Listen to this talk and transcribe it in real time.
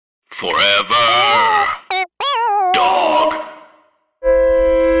Forever. Dog.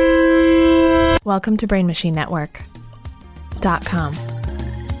 Welcome to BrainMachineNetwork.com.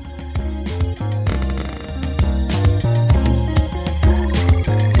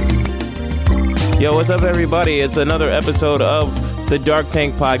 Yo, what's up, everybody? It's another episode of the Dark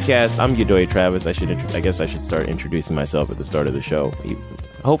Tank Podcast. I'm Yodoy Travis. I guess I should start introducing myself at the start of the show.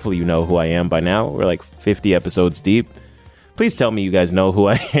 Hopefully you know who I am by now. We're like 50 episodes deep. Please tell me you guys know who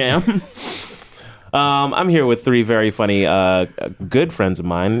I am. I'm here with three very funny, good friends of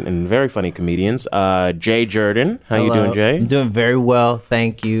mine and very funny comedians. Jay Jordan. How you doing, Jay? I'm doing very well,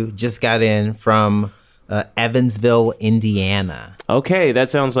 thank you. Just got in from Evansville, Indiana. Okay, that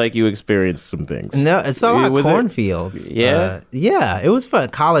sounds like you experienced some things. No, it's a lot of cornfields. Yeah? Yeah, it was for a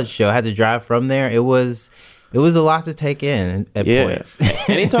college show. I had to drive from there. It was a lot to take in at points.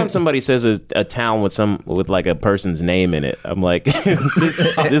 Anytime somebody says a town with like a person's name in it, I'm like,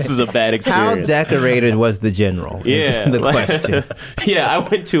 this is a bad experience. How decorated was the general? Yeah, the question. Yeah,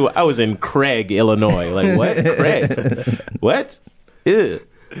 I was in Craig, Illinois. Like, what? Craig? What? Ew.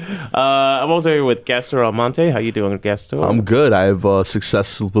 I'm also here with Gastor Almonte. How you doing, Gastor? I'm good. I've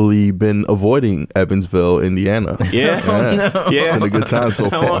successfully been avoiding Evansville, Indiana. Yeah? It's been a good time so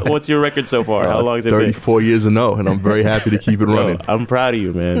far. What's your record so far? How long has it 34 been? years and and I'm very happy to keep it running. I'm proud of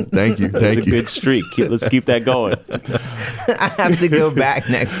you, man. Thank you. It's a good streak. Let's keep that going. I have to go back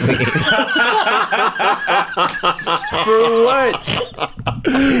next week. For what?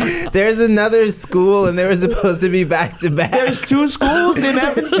 There's another school, and they were supposed to be back to back. There's two schools in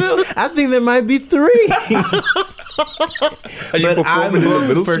Evansville? I think there might be three. But I'm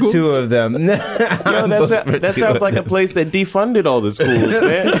booked for two of them. Yo, that sounds like a place that defunded all the schools,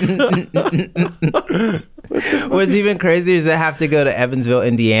 man. What's even crazier is I have to go to Evansville,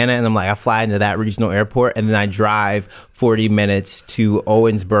 Indiana, and I'm like, I fly into that regional airport, and then I drive 40 minutes to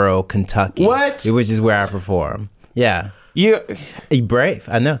Owensboro, Kentucky. What? Which is where I perform. Yeah. You're brave.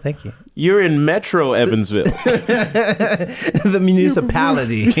 I know. Thank you. You're in Metro Evansville. The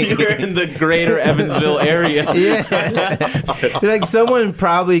municipality. You're in the greater Evansville area. Yeah. Like someone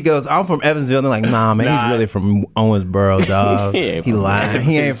probably goes, I'm from Evansville. And they're like, nah, man, he's really from Owensboro, dog. He lying.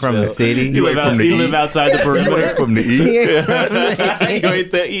 He ain't from the city. You live outside the perimeter. From the E. You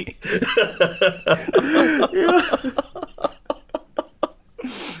ain't the E.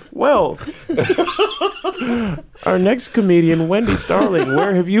 Well, our next comedian, Wendy Starling,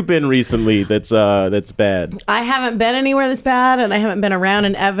 where have you been recently that's bad? I haven't been anywhere that's bad, and I haven't been around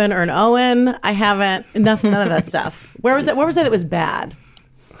in Evan or in Owen. I haven't, none of that stuff. Where was it that was bad?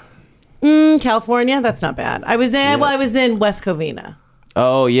 California? That's not bad. I was in West Covina.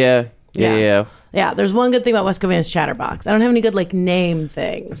 Oh, yeah. Yeah. There's one good thing about West Covina's Chatterbox. I don't have any good, name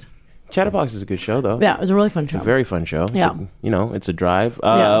things. Chatterbox is a good show, though. Yeah, it was a really fun show. It's a very fun show. Yeah. It's a drive.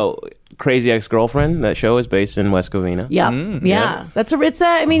 Crazy Ex-Girlfriend, that show is based in West Covina. Yeah.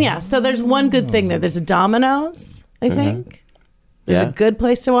 So there's one good thing there. There's a Domino's, I think. There's a good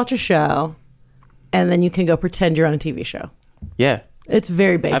place to watch a show, and then you can go pretend you're on a TV show. Yeah. It's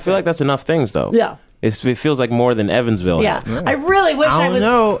very basic. I feel like that's enough things, though. Yeah. It feels like more than Evansville Yeah. has. I really wish I was... I don't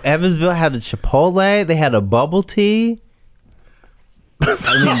know. Evansville had a Chipotle. They had a bubble tea. I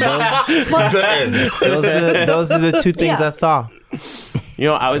mean, those are the two things I saw.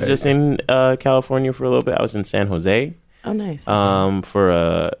 I was just in California for a little bit. I was in San Jose. Oh, nice. For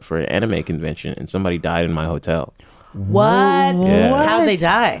an anime convention, and somebody died in my hotel. What? Yeah. How'd they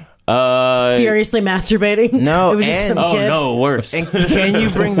die? Furiously masturbating? No, it was just some kid. No, worse. And can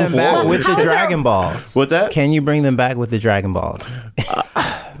you bring them back with the Dragon Balls? What's that? Can you bring them back with the Dragon Balls?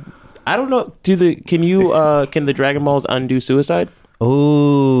 I don't know. Can the Dragon Balls undo suicide?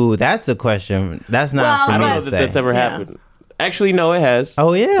 Ooh, that's a question. That's not for me I don't know to that say. that's ever happened. Actually, no, it has.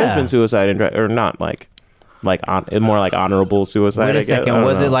 Oh yeah, there's been suicide or not more like honorable suicide. Wait a second.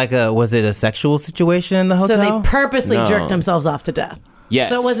 Was it a sexual situation in the hotel? So they purposely jerked themselves off to death. Yes.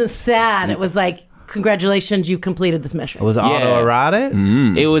 So it wasn't sad. It was like, congratulations, you completed this mission. It was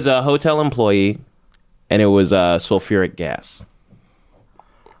autoerotic? It was a hotel employee, and it was sulfuric gas.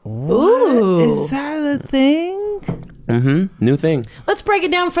 Ooh. Is that a thing? Mm-hmm. New thing. Let's break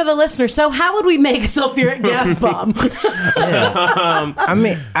it down for the listener. So how would we make a sulfuric gas bomb? I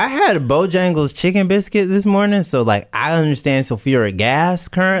mean, I had a Bojangles chicken biscuit this morning, so I understand sulfuric gas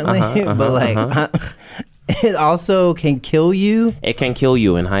currently, but it also can kill you. It can kill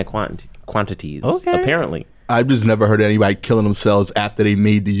you in high quantities. Okay. Apparently. I've just never heard anybody killing themselves after they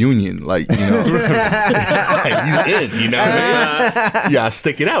made the union. Like, you know, like, he's in, you know what I mean? Yeah,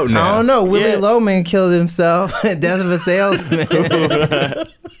 stick it out now. I don't know. Willie Loman killed himself at Death of a Salesman.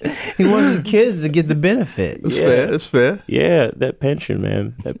 He wants his kids to get the benefit. It's fair. It's fair. Yeah, that pension,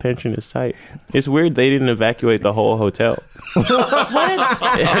 man. That pension is tight. It's weird they didn't evacuate the whole hotel.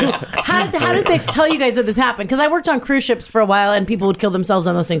 How did they tell you guys that this happened? Because I worked on cruise ships for a while, and people would kill themselves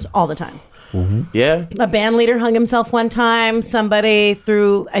on those things all the time. Mm-hmm. Yeah. A band leader hung himself one time. Somebody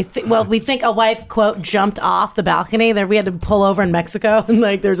threw, we think a wife, quote, jumped off the balcony. There, we had to pull over in Mexico, and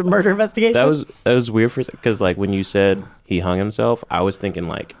like there's a murder investigation. That was weird for a second, because like when you said he hung himself, I was thinking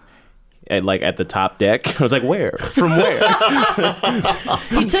at the top deck. I was like, where? From where?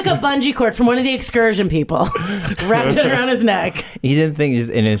 He took a bungee cord from one of the excursion people, wrapped it around his neck. You didn't think just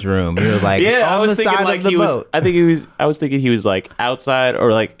in his room. You were like, yeah, on I was the thinking side like of the he boat. was. I was thinking he was like outside,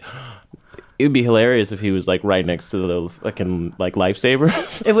 or like it would be hilarious if he was like right next to the fucking like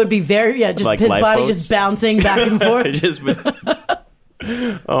lifesavers. It would be very just Like his body lifeboats. just bouncing back and forth.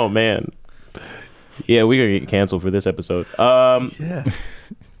 Oh man. Yeah, we're gonna get canceled for this episode. Yeah.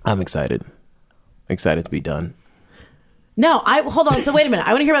 I'm excited. Excited to be done. No, hold on. So wait a minute.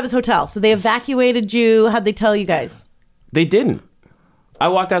 I want to hear about this hotel. So they evacuated you. How'd they tell you guys? They didn't. I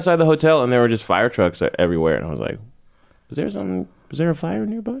walked outside the hotel and there were just fire trucks everywhere, and I was like, "Was there a fire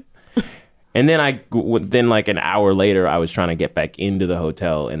nearby?" And then then like an hour later, I was trying to get back into the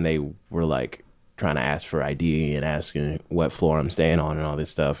hotel, and they were like trying to ask for ID and asking what floor I'm staying on and all this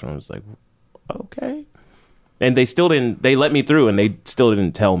stuff, and I was like, "Okay." And they still didn't. They let me through, and they still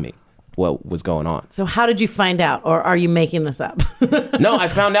didn't tell me what was going on. So how did you find out, or are you making this up? No, I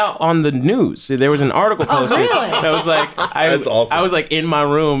found out on the news. There was an article posted that was like, That's awesome. I was like in my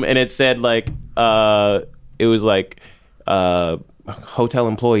room, and it said like, it was like, hotel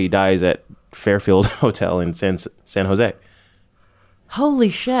employee dies at Fairfield Hotel in San Jose. Holy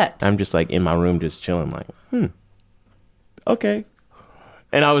shit. I'm just like in my room, just chilling, like, okay.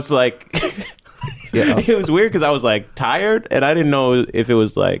 And I was like, it was weird because I was like tired, and I didn't know if it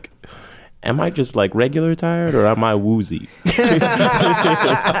was like, am I just like regular tired, or am I woozy?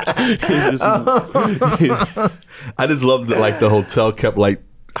 I just love that like the hotel kept like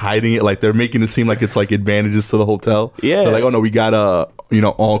hiding it, like they're making it seem like it's like advantages to the hotel. Yeah. They're like, oh no, we got a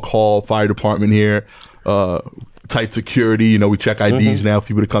on call fire department here, tight security, we check IDs now for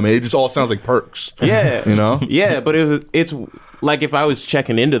people to come in. It just all sounds like perks. Yeah. Yeah, but it's like if I was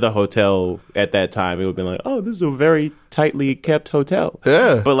checking into the hotel at that time, it would have been like, oh, this is a very tightly kept hotel.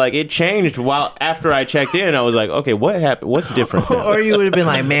 Yeah. But like it changed after I checked in. I was like, okay, what happened? What's different now? Or you would have been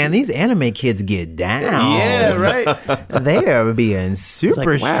like, man, these anime kids get down. Yeah, right. They are being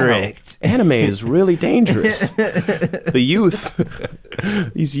super Like, wow, strict. anime is really dangerous. The youth,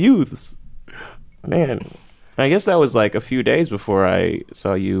 these youths, man. I guess that was like a few days before I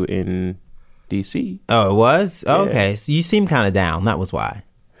saw you in DC. Oh, it was? Oh, Yeah. okay. So you seem kind of down. That was why.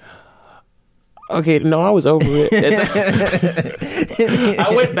 Okay, no, I was over it.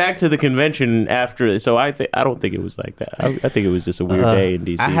 I went back to the convention after, so I don't think it was like that. I think it was just a weird day in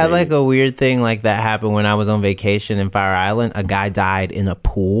DC. I had like a weird thing like that happen when I was on vacation in Fire Island. A guy died in a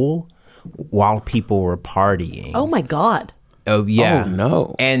pool while people were partying. Oh my God. Oh, yeah. Oh,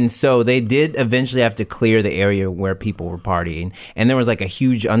 no. And so they did eventually have to clear the area where people were partying. And there was like a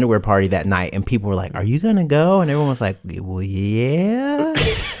huge underwear party that night. And people were like, are you going to go? And everyone was like, well, yeah.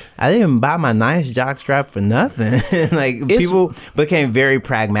 I didn't buy my nice jockstrap for nothing. Like, people became very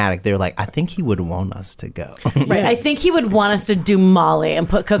pragmatic. They were like, I think he would want us to go. Right. I think he would want us to do Molly and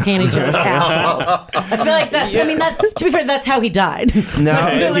put cocaine in each other's assholes. I feel like that's, I mean, to be fair, that's how he died. No,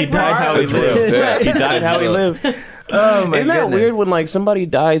 He died how he lived. Yeah. He died how he lived. Oh, my Isn't that goodness. weird when like somebody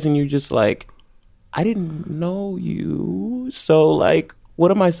dies and you're just like, I didn't know you, so like,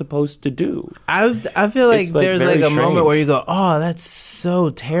 what am I supposed to do? I feel like It's, like, there's very like a moment strange. where you go, oh, that's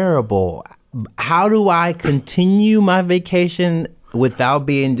so terrible. How do I continue my vacation without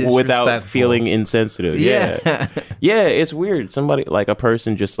being disrespectful? Without feeling insensitive. Yeah. Yeah, it's weird. Somebody, like a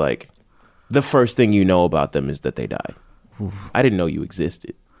person, just like, the first thing you know about them is that they died. I didn't know you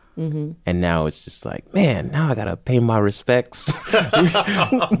existed. Mm-hmm. And now it's just like, man, now I gotta pay my respects,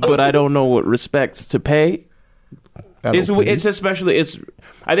 but I don't know what respects to pay. It's especially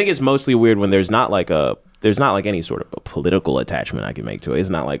I think it's mostly weird when there's not like any sort of a political attachment I can make to it. It's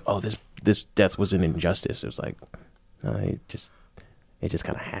not like, oh, this death was an injustice. It was like, it just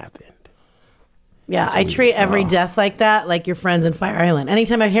kind of happened. Yeah, I treat every death like that, like your friends in Fire Island.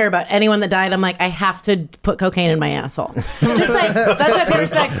 Anytime I hear about anyone that died, I'm like, I have to put cocaine in my asshole. Just like that's my pay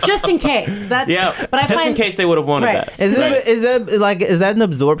respect, just in case. But I just in case they would have wanted that. Is that an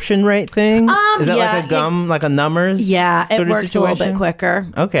absorption rate thing? Is that like a gum, like a numbers? Yeah, sort it of works a little situation? bit quicker.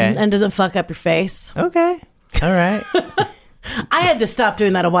 Okay, and doesn't fuck up your face. Okay, all right. I had to stop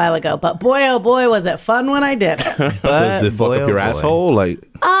doing that a while ago, but boy, oh boy, was it fun when I did it. Does it fuck up your asshole? Like,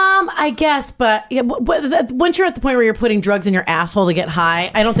 I guess, but once you're at the point where you're putting drugs in your asshole to get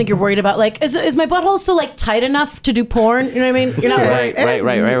high, I don't think you're worried about like, is my butthole still like tight enough to do porn? You know what I mean? You're not worried.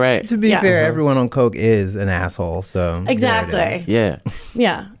 Right. To be fair, everyone on coke is an asshole, so exactly.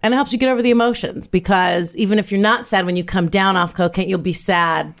 Yeah, and it helps you get over the emotions because even if you're not sad when you come down off cocaine, you'll be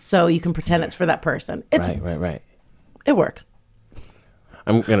sad, so you can pretend it's for that person. It's right. It works.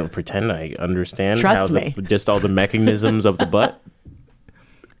 I'm gonna pretend I understand. Trust me. Just all the mechanisms of the butt.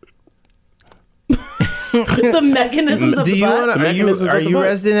 The mechanisms of the butt. Are you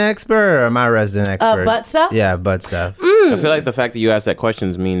resident expert or am I resident expert? Butt stuff? Yeah, butt stuff. I feel like the fact that you asked that question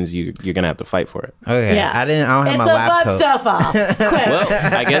means you're gonna have to fight for it. Okay. Yeah. I don't have it's my a lab butt coat. stuff off. Quick. Well,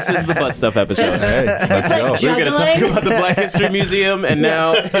 I guess it's the butt stuff episode. It's like We were gonna talk juggling. about the Black History Museum, and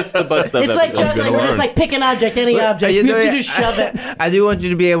now it's the butt stuff It's like episode. juggling. We're just like pick an object, any object. you We have to doing- just shove it. I do want you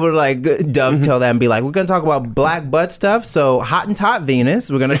to be able to like dovetail that and be like, we're going to talk about black butt stuff. So Hottentot Venus.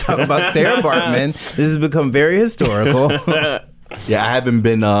 We're going to talk about Sarah Bartman. This has become very historical. yeah, I haven't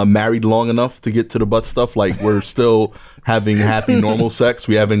been married long enough to get to the butt stuff. Like, we're still having happy, normal sex.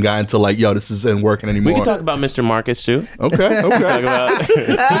 We haven't gotten to like, yo, this isn't working anymore. We can talk about Mr. Marcus too. Okay. Talk about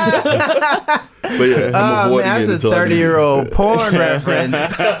But yeah, I'm avoiding That's it a until I can- 30-year-old porn reference,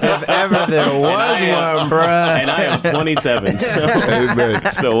 if ever there was one, bruh. and I am 27. So, Hey, man.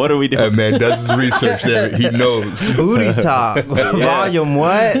 so what are we Hey, doing? man does his research there. He knows. Booty talk, volume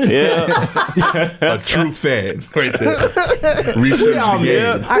what? Yeah, A true fan right there. Research the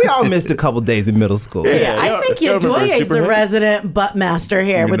game. We all missed a couple days in middle school. Yeah, I think y'all remember Yodoye is the Superhead? resident butt master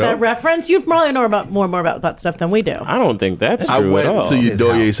here. With know? that reference, you probably know more about butt stuff than we do. I don't think that's I true went at all. to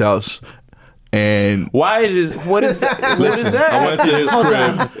Yodoye's house and Why is what is that? What is that? I went to his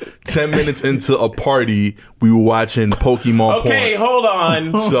crib. 10 minutes into a party, we were watching Pokemon Okay, porn. hold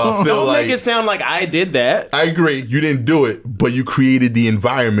on. So I feel Don't like make it sound like I did that. I agree. You didn't do it, but you created the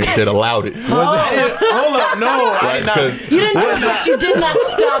environment that allowed it. Hold up, no, I did not. 'Cause You didn't do it, but you did not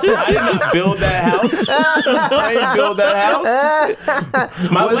stop it. I did not build that house. I didn't build that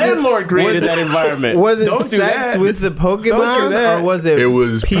house. My landlord created that environment. Was it Don't do sex that. with the Don't do Pokemon, that. or was it? It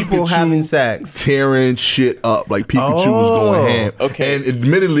was people Pikachu having sex. tearing shit up. Like Pikachu was going ham. okay. And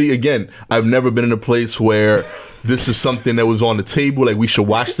admittedly, again, I've never been in a place where this is something that was on the table. Like, we should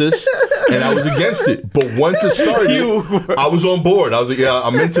watch this. And I was against it. But once it started, I was on board. I was like, yeah,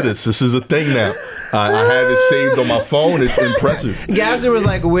 I'm into this. This is a thing now. I have it saved on my phone. It's impressive. Gasser was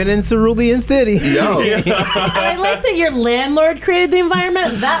like winning Cerulean City. Yo. And I like that your landlord created the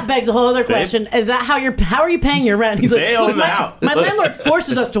environment. That begs a whole other question. Is that how are you paying your rent? He's like, They own "Look, the house." my landlord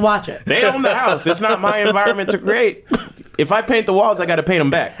forces us to watch it. They own the house. It's not my environment to create. If I paint the walls, I got to paint them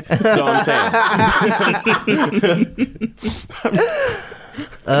back. That's all I'm saying.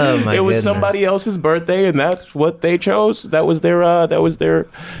 Oh my It was goodness. somebody else's birthday, and that's what they chose. That was their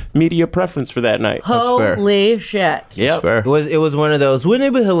media preference for that night. fair. Holy shit. Yep. Fair. It was one of those. Wouldn't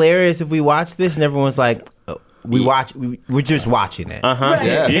it be hilarious if we watched this and everyone's like, we're just watching it.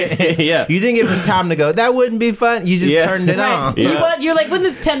 Yeah. Yeah. You think it was time to go? That wouldn't be fun. You just Yeah. turned it on. Yeah. You're like, when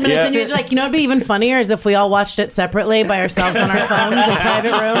there's 10 minutes Yeah. and you're like, you know, it'd be even funnier is if we all watched it separately by ourselves on our phones in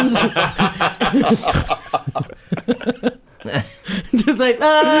private rooms. Just like,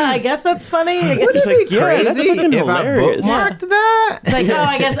 I guess that's funny. Just like, yeah, that's Crazy fucking if I hilarious. bookmarked that. It's like,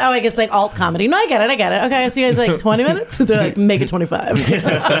 I guess like alt comedy. No, I get it. Okay, so you guys like 20 minutes? They're like, make it 25.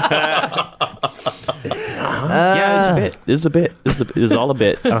 Yeah, it's a bit. This is a bit. This is all a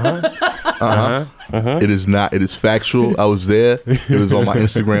bit. It is not. It is factual. I was there. It was on my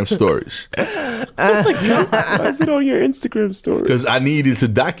Instagram stories. Why is it on your Instagram story? Because I needed to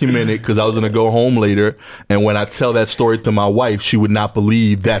document it because I was going to go home later. And when I tell that story to my wife, she would not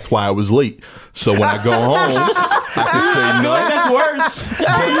believe that's why I was late. So when I go home, I can say I feel no. like that's worse.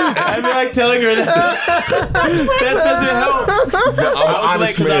 I feel like telling her that doesn't help. I'm an I was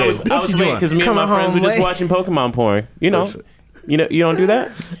honest late man. because I was late because me and Coming my friends home were just late. watching Pokemon porn. You know, Listen, You know, you don't do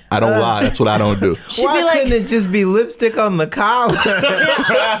that? I don't lie. That's what I don't do. She'd Why be like, couldn't it just be lipstick on the collar?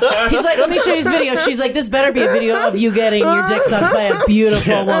 he's like, let me show you this video. She's like, this better be a video of you getting your dick sucked by a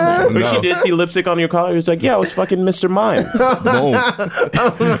beautiful woman. Or she did see lipstick on your collar. He's like, yeah, I was fucking Mr. Mime. Boom.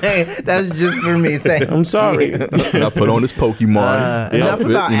 That's just for me. Thank I'm sorry. And I put on this Pokemon. Enough outfit,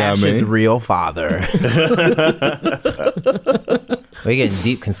 about you know what I Ash's mean? real father. We're getting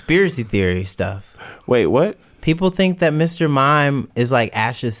deep conspiracy theory stuff. Wait, what? People think that Mr. Mime is like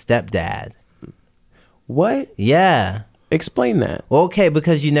Ash's stepdad. What? Yeah. Explain that. Well, okay,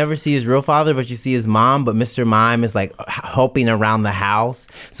 because you never see his real father, but you see his mom. But Mr. Mime is like helping around the house.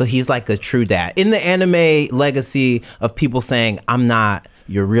 So he's like a true dad. In the anime legacy of people saying, I'm not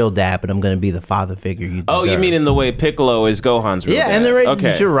your real dad, but I'm going to be the father figure you deserve. Oh, you mean in the way Piccolo is Gohan's real Yeah, dad. and they're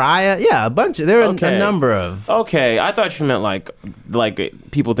okay. Jiraiya. Yeah, a bunch of, there are Okay. a number of. Okay, I thought you meant like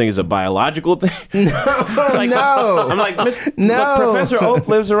people think it's a biological thing. It's like, No. I'm like, No. look, Professor Oak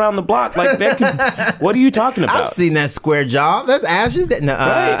lives around the block. Like, what are you talking about? I've seen that square jaw. That's Ash's dad. No,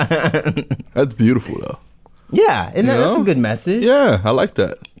 That's beautiful, though. yeah, and that's know? a good message. Yeah, I like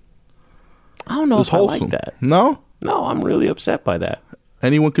that. I don't know It's if I wholesome. like that. No? No, I'm really upset by that.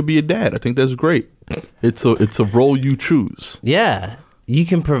 Anyone could be a dad. I think that's great. It's a role you choose. Yeah, you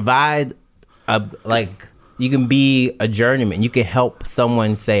can provide you can be a journeyman. You can help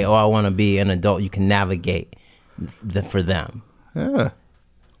someone say, "Oh, I want to be an adult." You can navigate for them. Yeah.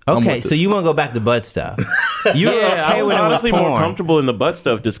 Okay, with so this. you want to go back to butt stuff? You were Yeah, okay I was when it was honestly porn. more comfortable in the butt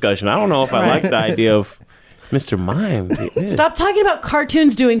stuff discussion. I don't know if I like the idea of Mr. Mime. Stop talking about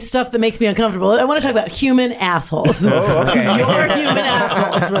cartoons doing stuff that makes me uncomfortable. I want to talk about human assholes. Oh, okay. You're human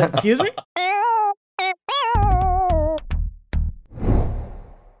assholes. Right, excuse me?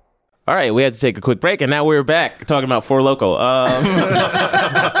 All right, we had to take a quick break, and now we're back talking about Four Loko.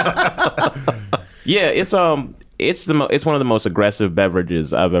 Yeah, it's one of the most aggressive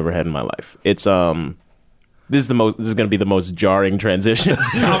beverages I've ever had in my life. It's this is going to be the most jarring transition.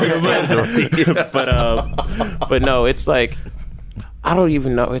 but no, it's like I don't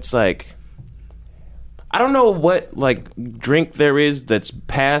even know. It's like I don't know what like drink there is that's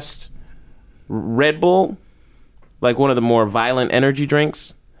past Red Bull, like one of the more violent energy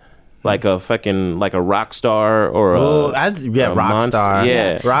drinks. Like a rock star or Oh, a rock monster. star.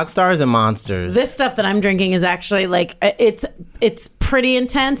 Yeah. Rock stars and monsters. This stuff that I'm drinking is actually like it's pretty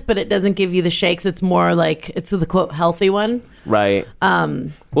intense, but it doesn't give you the shakes. It's more like it's the quote healthy one. Right.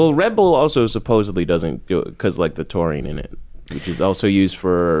 Well, Red Bull also supposedly doesn't do it because like the taurine in it, which is also used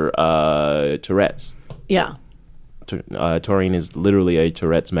for Tourette's. Yeah. Taurine is literally a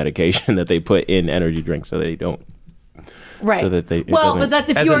Tourette's medication that they put in energy drinks so they don't. Right. So that it well, doesn't- but that's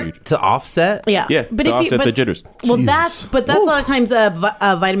if As you're to offset. yeah. Yeah, But to if offset the jitters. Well, that's a lot of times a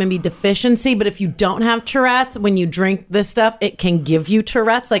vitamin B deficiency. But if you don't have Tourette's, when you drink this stuff, it can give you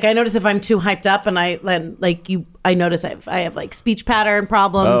Tourette's. Like I notice if I'm too hyped up and I notice I have like speech pattern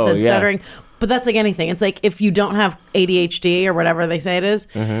problems Oh, and yeah. stuttering. But that's like anything. It's like if you don't have ADHD or whatever they say it is,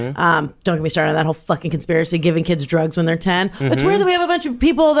 don't get me started on that whole fucking conspiracy giving kids drugs when they're 10. It's weird that we have a bunch of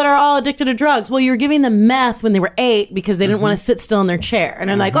people that are all addicted to drugs. Well, you're giving them meth when they were 8 because they didn't want to sit still in their chair. And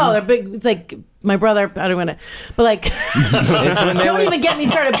they're like, oh, they're big. It's like my brother, I don't want to, but like, don't even get me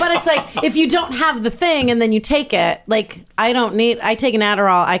started. But it's like, if you don't have the thing and then you take it, like, I take an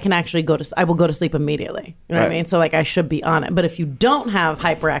Adderall, I can actually I will go to sleep immediately. You know what I Right. mean? So like, I should be on it. But if you don't have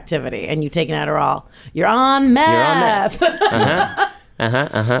hyperactivity and you take an Adderall, you're on meth.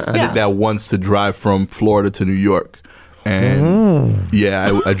 I did that once to drive from Florida to New York. And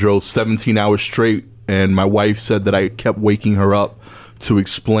I drove 17 hours straight. And my wife said that I kept waking her up to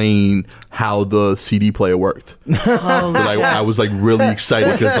explain how the CD player worked. I was like really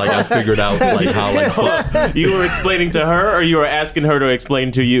excited because like I figured out like how like You were explaining to her, or you were asking her to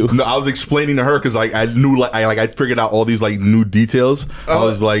explain to you? no, I was explaining to her because like I knew I figured out all these like new details. I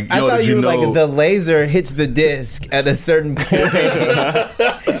was like, I yo, thought did you you were know? like the laser hits the disc at a certain point.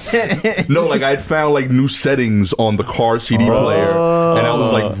 No, like I'd found like new settings on the car CD player, and I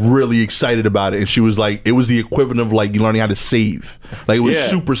was like really excited about it. And she was like, it was the equivalent of like you learning how to save. Like it was Yeah.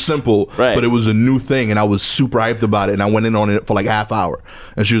 super simple, Right. but it was a new thing, and I was super hyped about it. And I went in on it for like half hour,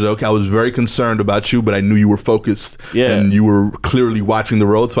 and she was like, okay, I was very concerned about you, but I knew you were focused, Yeah. and you were clearly watching the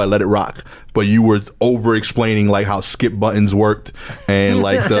road, so I let it rock. But you were over explaining like how skip buttons worked and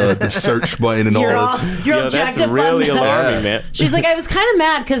like the search button and You're all all, this. you're all Yo, jacked that's up really on meth. alarming, man. She's like, I was kind of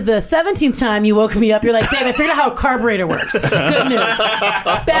mad because the 17th time you woke me up, you're like, babe, I figured out how a carburetor works. Good news.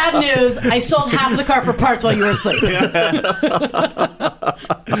 Bad news, I sold half the car for parts while you were asleep.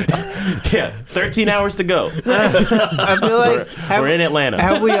 Yeah, 13 hours to go. I feel like We're in Atlanta.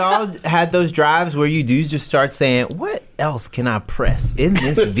 Have we all had those drives where you do just start saying, "What else can I press in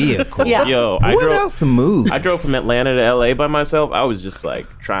this vehicle? Yeah. Yo, What else moves? I drove from Atlanta to LA by myself. I was just like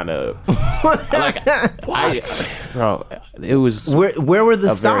trying to bro, it was Where were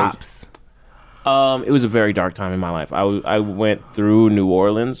the a very- stops? it was a very dark time in my life. I went through New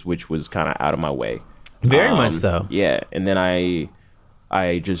Orleans, which was kind of out of my way. Very much so. Yeah, and then I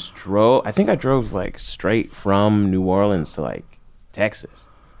just drove. I think I drove like straight from New Orleans to like Texas.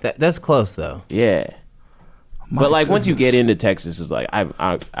 That's close though. Yeah. But like once you get into Texas, it's like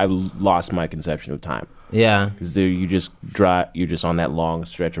I've lost my conception of time. Yeah. Because there you just drive, you're just on that long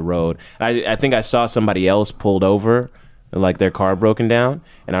stretch of road. I think I saw somebody else pulled over, like their car broken down,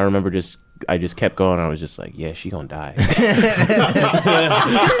 and I remember I just kept going. I was just like, yeah, she gonna die.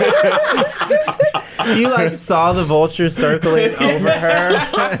 You like saw the vulture circling over her.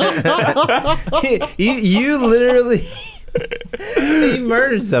 you literally you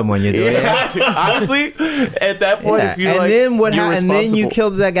murdered someone. You doing Honestly, at that point, Yeah. if you And like, then what you're happened? And then you responsible-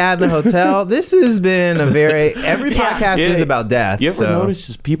 killed that guy in the hotel. This has been a every podcast Yeah. is about death. You ever so. notice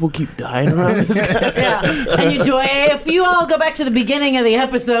just people keep dying around this guy? Yeah. And if you all go back to the beginning of the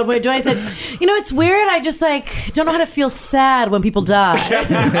episode where Joy said, you know, it's weird. I just like don't know how to feel sad when people die.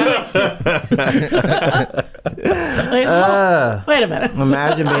 Like, wait a minute.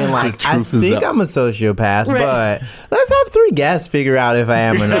 Imagine being like, I truth is think out. I'm a sociopath, Right. but let's have 3 guests figure out if I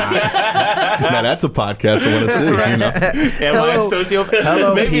am or not. Now that's a podcast I want to see. You know? Am I a sociopath?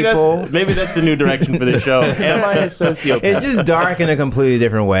 Hello, people. Maybe that's the new direction for the show. Am I a sociopath? It's just dark in a completely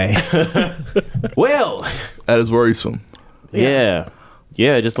different way. Well, That is worrisome. yeah.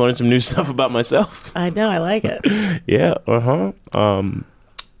 I just learned some new stuff about myself. I know. I like it. Yeah.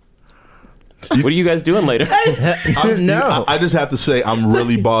 What are you guys doing later? No. I just have to say I'm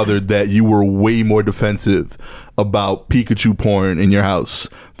really bothered that you were way more defensive about Pikachu porn in your house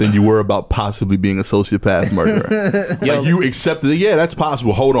than you were about possibly being a sociopath murderer. Like you accepted it. Yeah, that's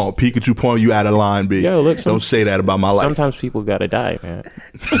possible. Hold on, Pikachu porn, you out of line, B. Yo, look, don't say that about my life. Sometimes people gotta die, man.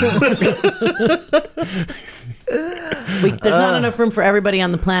 There's not enough room for everybody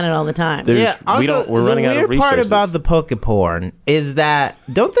on the planet all the time. There's- we're running out of The weird part resources. about the poke porn is that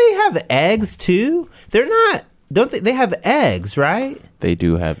don't they have eggs too? They're not. Don't they have eggs, right? They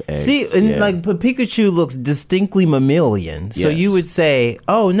do have eggs. See, and yeah. like but Pikachu looks distinctly mammalian. So Yes. you would say,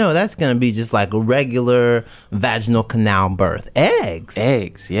 "Oh no, that's going to be just like a regular vaginal canal birth."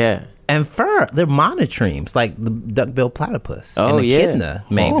 Eggs yeah. and fur. They're monotremes, like the duck-billed platypus Oh, and the yeah. echidna,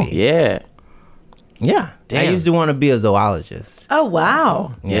 maybe. Oh, yeah. Yeah. I Damn. used to want to be a zoologist. Oh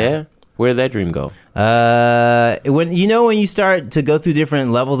wow. Yeah. Where did that dream go? When you start to go through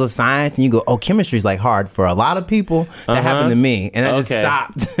different levels of science and you go, oh, chemistry's like hard for a lot of people. That happened to me, and I just Okay.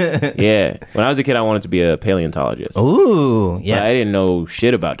 stopped. Yeah. When I was a kid, I wanted to be a paleontologist. Ooh, But yes. I didn't know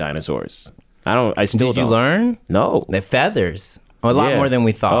shit about dinosaurs. I still Did you don't. learn? No. The feathers. A lot Yeah. more than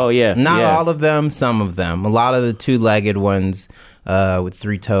we thought. Oh, yeah. Not Yeah. all of them, some of them. A lot of the 2-legged ones with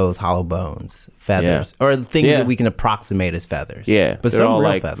 3 toes, hollow bones, feathers. Or things Yeah. that we can approximate as feathers. Yeah. But they're some all real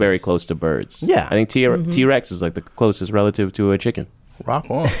like feathers. very close to birds. Yeah. I think T-Rex is like the closest relative to a chicken. Rock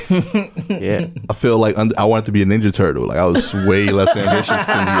on. Yeah. I feel like I wanted to be a Ninja Turtle. Like I was way less ambitious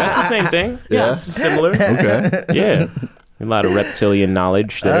than you. That's the same thing. Yeah. It's similar. Okay. Yeah. A lot of reptilian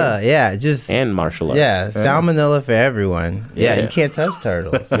knowledge there. Yeah, just... And martial arts. yeah, salmonella for everyone. Yeah, Yeah. you can't touch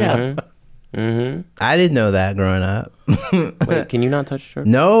turtles. Yeah. I didn't know that growing up. Wait, can you not touch a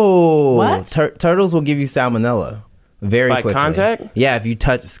turtle? No. What? Turtles will give you salmonella very By quickly. contact? Yeah, if you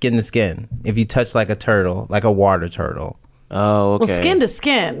touch skin to skin. If you touch like a turtle, like a water turtle. Oh, okay. Well, skin to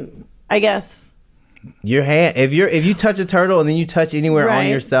skin, I guess. Your hand if you touch a turtle and then you touch anywhere on Right.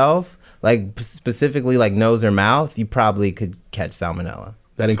 yourself, like specifically like nose or mouth, you probably could catch salmonella.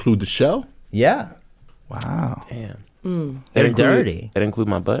 That include the shell? Yeah. Wow. Damn. They're include- dirty. That include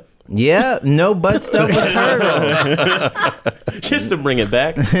my butt? Yeah, no butt stuff with turtles. Just to bring it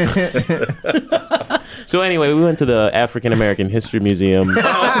back. So anyway, we went to the African American History Museum a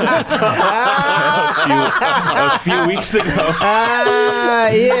few weeks ago.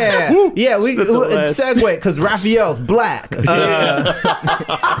 Yeah. Yeah, we last- segue because Raphael's black.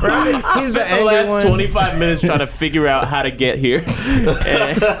 Right? He's the The angry last one. 25 minutes trying to figure out how to get here,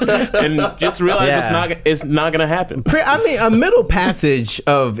 and just realize Yeah. it's not gonna happen. I mean, a middle passage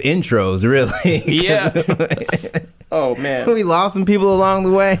of intros, really. Yeah. Oh man. We lost some people along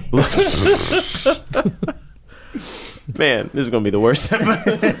the way. Man, this is gonna be the worst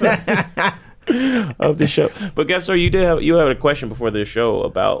episode of the show. But guess what? You had a question before the show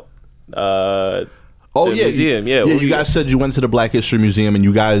about Oh the yeah, museum. Yeah, You guys said you went to the Black History Museum, and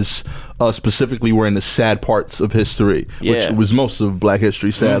you guys specifically were in the sad parts of history, which was most of Black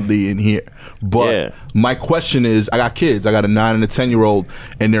history, sadly, in here. But my question is, I got kids. I got a 9 and a 10-year-old,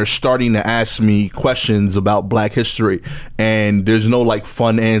 and they're starting to ask me questions about Black history, and there's no like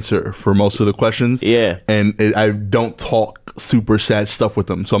fun answer for most of the questions. Yeah, and I don't talk super sad stuff with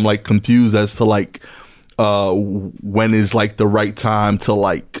them, so I'm like confused as to like when is like the right time to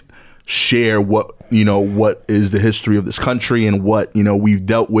like share what is the history of this country and what we've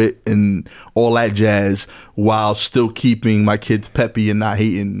dealt with and all that jazz, while still keeping my kids peppy and not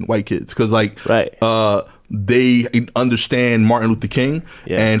hating white kids, because they understand Martin Luther King,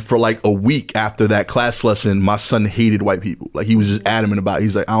 and for like a week after that class lesson, my son hated white people. Like he was just adamant about it.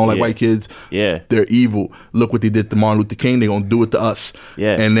 He's like, I don't like white kids. They're evil. Look what they did to Martin Luther King. They're gonna do it to us.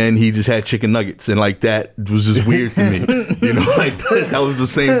 And then he just had chicken nuggets, and like that was just weird to me. Like that was the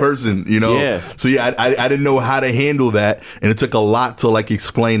same person. So I didn't know how to handle that, and it took a lot to like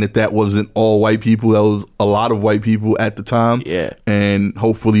explain that wasn't all white people. That was a lot of white people at the time. And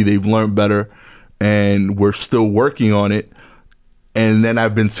hopefully they've learned better. And we're still working on it. And then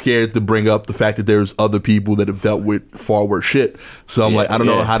I've been scared to bring up the fact that there's other people that have dealt with far worse shit. So I'm like, I don't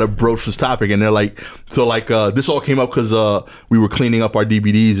know how to broach this topic. And they're like, this all came up because we were cleaning up our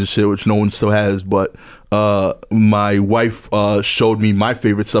DVDs and shit, which no one still has. But my wife showed me my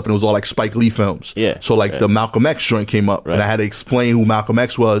favorite stuff, and it was all like Spike Lee films. So like the Malcolm X joint came up, and I had to explain who Malcolm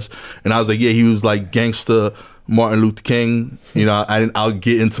X was. And I was like, he was like gangsta Martin Luther King. I'll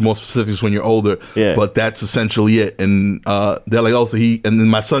get into more specifics when you're older, but that's essentially it. And they're like, and then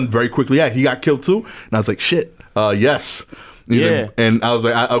my son very quickly, he got killed too. And I was like, shit, yes. Like, and I was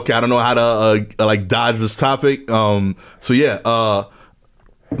like, I don't know how to like dodge this topic. That's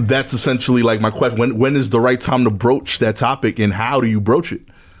essentially like my question. When is the right time to broach that topic, and how do you broach it?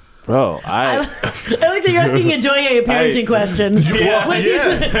 Bro, I like that you're asking Adoye a parenting question.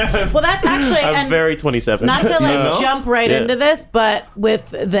 Well, that's actually... I'm very 27. Not to jump right into this, but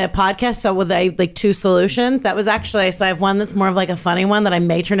with the podcast, so with like 2 solutions, that was actually... So I have one that's more of like a funny one that I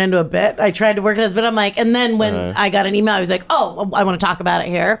may turn into a bit. I tried to work it as a bit. I'm like... And then when I got an email, I was like, oh, I want to talk about it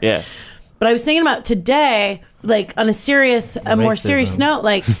here. But I was thinking about today, like on a more serious note,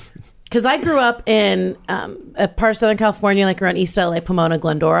 like... Because I grew up in a part of Southern California, like around East LA, Pomona,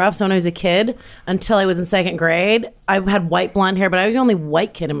 Glendora. So when I was a kid, until I was in 2nd grade, I had white blonde hair, but I was the only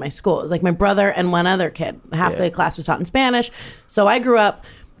white kid in my school. It was like my brother and one other kid. Half the class was taught in Spanish. So I grew up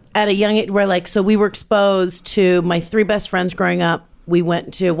at a young age where so we were exposed to my 3 best friends growing up. We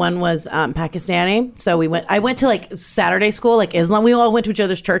went to, one was Pakistani. So I went to like Saturday school, like Islam. We all went to each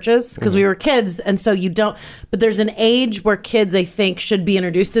other's churches because we were kids. And so but there's an age where kids, I think, should be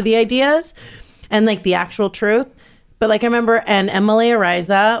introduced to the ideas and like the actual truth. But like I remember, and Emily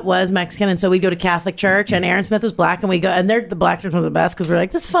Ariza was Mexican, and so we'd go to Catholic church, and Aaron Smith was black, and we go, and the black church was the best because we're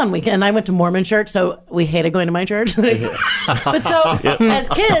like, this is fun. And I went to Mormon church, so we hated going to my church. But so as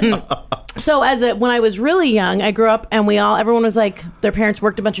kids, when I was really young, I grew up, and everyone was like, their parents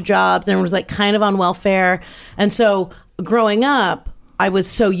worked a bunch of jobs, and everyone was like kind of on welfare, and so growing up, I was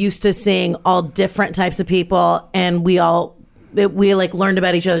so used to seeing all different types of people, and we like learned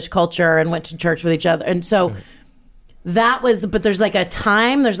about each other's culture and went to church with each other, and so. But there's like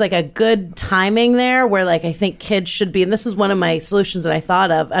there's like a good timing there where like I think kids should be, and this is one of my solutions that I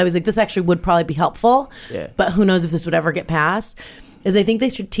thought of. I was like, this actually would probably be helpful, but who knows if this would ever get passed, is I think they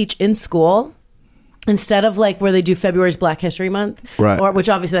should teach in school instead of like where they do February's Black History Month, which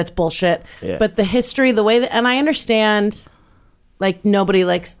obviously that's bullshit. But the history, the way that, and I understand like nobody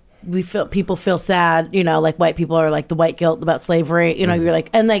likes, people feel sad, like white people are like the white guilt about slavery, you're like,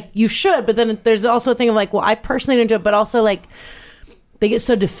 and like you should, but then there's also a thing of like, well, I personally didn't do it, but also like they get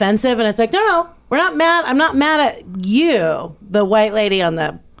so defensive, and it's like, no, we're not mad. I'm not mad at you, the white lady on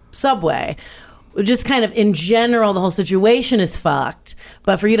the subway. Just kind of in general, the whole situation is fucked,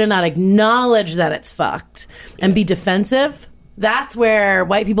 but for you to not acknowledge that it's fucked and be defensive, that's where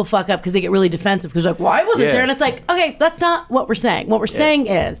white people fuck up, because they get really defensive because like, well, I wasn't there, and it's like, okay, that's not what we're saying. What we're saying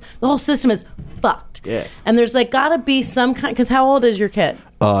is the whole system is fucked, and there's like gotta be some kind. Because how old is your kid?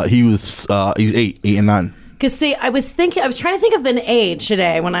 He's 8 and 9. Because see, I was trying to think of an age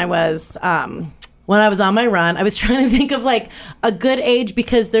today when I was on my run. I was trying to think of like a good age,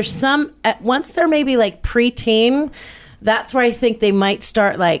 because there's once they're maybe like preteen, that's where I think they might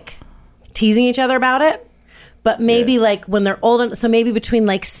start like teasing each other about it. but maybe like when they're old, so maybe between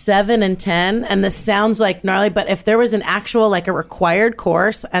like 7 and 10, and this sounds like gnarly, but if there was an actual like a required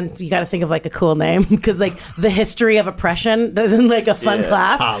course, and you got to think of like a cool name, because like the history of oppression isn't like a fun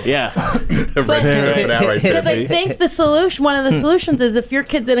class. Yeah. Because I think one of the solutions is if your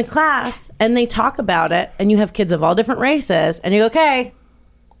kid's in a class and they talk about it, and you have kids of all different races, and you go, okay,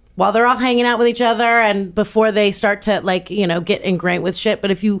 while they're all hanging out with each other and before they start to like, you know, get ingrained with shit. But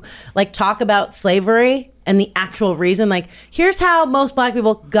if you like talk about slavery and the actual reason, like, here's how most black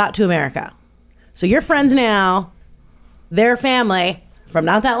people got to America. So your friends now, their family from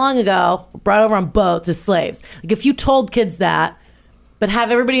not that long ago were brought over on boats as slaves. Like if you told kids that, but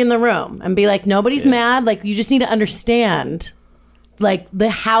have everybody in the room and be like, nobody's mad. Like you just need to understand like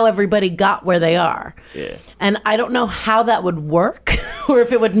how everybody got where they are. Yeah. And I don't know how that would work or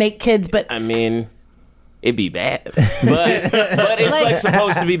if it would make kids, but I mean, it'd be bad, but it's like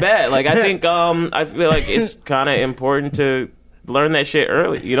supposed to be bad. Like I think I feel like it's kind of important to learn that shit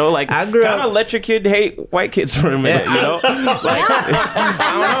early. You know, like kind of let your kid hate white kids for a minute. You know, like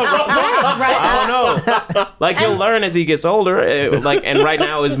I don't know. Like he'll learn as he gets older. Like and right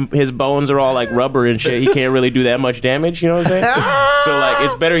now his bones are all like rubber and shit. He can't really do that much damage. You know what I'm saying? So like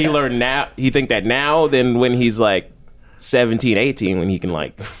it's better he learn now. He think that now than when he's like 17, 18, when he can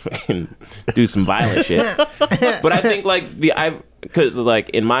like do some violent shit. But I think like because like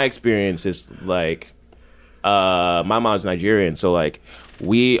in my experience, it's like my mom's Nigerian, so like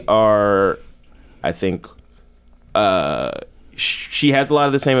we are, I think she has a lot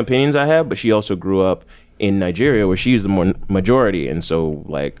of the same opinions I have, but she also grew up in Nigeria where she's the more majority, and so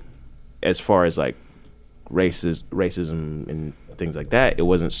like as far as like racism and things like that, it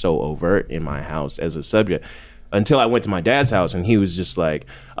wasn't so overt in my house as a subject. Until I went to my dad's house and he was just like,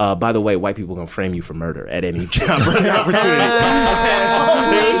 by the way, white people gonna frame you for murder at any opportunity.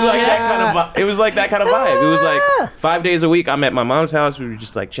 It was like that kind of vibe. It was like 5 days a week I'm at my mom's house. We were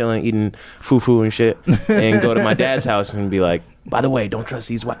just like chilling, eating fufu and shit, and go to my dad's house and be like, by the way, don't trust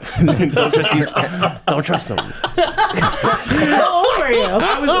these white. Don't trust them. how old were you?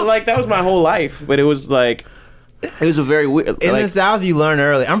 I was like, that was my whole life, but it was like. It was a very weird. In the South, you learn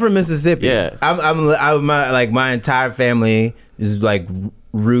early. I'm from Mississippi. Yeah, my entire family is like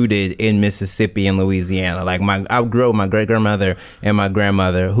rooted in Mississippi and Louisiana. Like I grew up with my great grandmother and my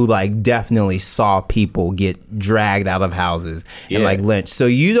grandmother, who like definitely saw people get dragged out of houses and like lynched. So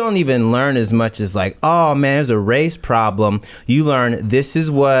you don't even learn as much as like, oh man, there's a race problem. You learn this is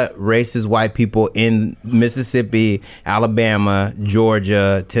what racist white people in Mississippi, Alabama,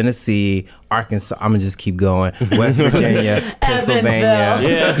 Georgia, Tennessee, Arkansas, I'm gonna just keep going. West Virginia, Pennsylvania,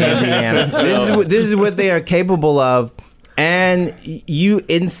 Indiana. This is what they are capable of, and you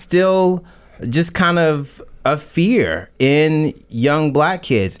instill just kind of a fear in young black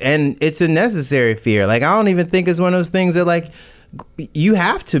kids, and it's a necessary fear. Like I don't even think it's one of those things that like you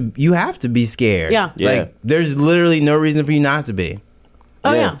have to be scared. Yeah. Like there's literally no reason for you not to be.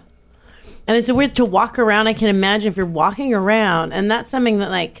 Oh yeah. And it's weird to walk around. I can imagine if you're walking around, and that's something that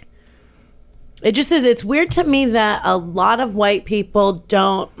like. It just is. It's weird to me that a lot of white people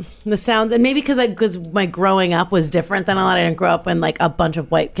don't the sound, and maybe because my growing up was different than a lot. I didn't grow up in like a bunch of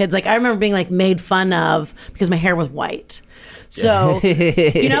white kids. Like I remember being like made fun of because my hair was white. So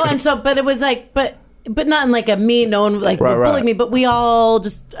you know, and so but it was like but not in like a mean. No one like bullied me, but we all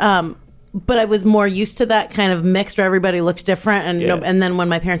just. But I was more used to that kind of mixed where everybody looks different. And you know, and then when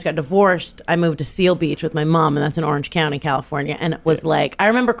my parents got divorced, I moved to Seal Beach with my mom, and that's in Orange County, California. And it was like, I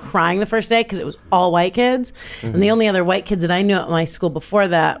remember crying the first day because it was all white kids. Mm-hmm. And the only other white kids that I knew at my school before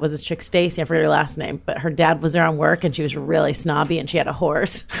that was this chick, Stacy. I forget her last name, but her dad was there on work, and she was really snobby, and she had a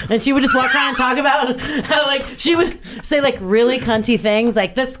horse. And she would just walk around and talk about how, like, she would say, like, really cunty things.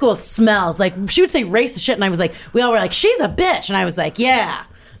 Like, this school smells. Like, she would say racist shit, and I was like, we all were like, she's a bitch. And I was like, yeah.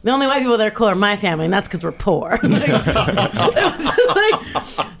 The only white people that are cool are my family, and that's because we're poor. So I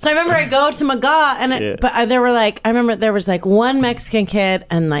remember I go to McGaw, and there were like, I remember there was like one Mexican kid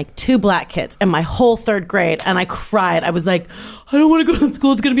and like 2 black kids, and my whole 3rd grade, and I cried. I was like, I don't want to go to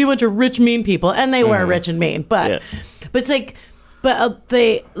school. It's going to be a bunch of rich, mean people, and they were rich and mean, but it's like,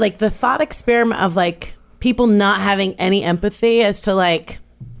 they like the thought experiment of like people not having any empathy as to like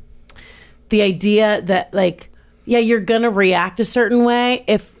the idea that like. Yeah, you're going to react a certain way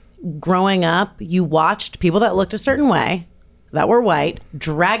if growing up you watched people that looked a certain way, that were white,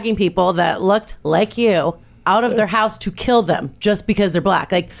 dragging people that looked like you out of their house to kill them just because they're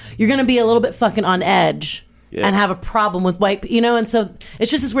black. Like, you're going to be a little bit fucking on edge and have a problem with white, you know? And so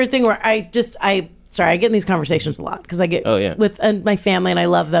it's just this weird thing where I get in these conversations a lot because I get with my family and I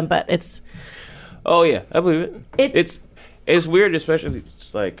love them, but it's... Oh, yeah, I believe it. It's weird, especially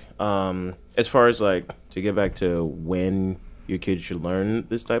just like as far as like to get back to when your kids should learn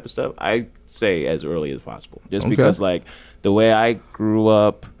this type of stuff. I say as early as possible, just because like the way I grew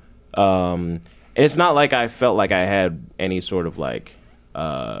up, and it's not like I felt like I had any sort of like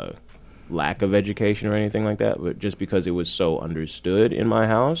lack of education or anything like that, but just because it was so understood in my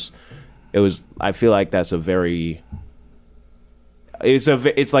house, I feel like that's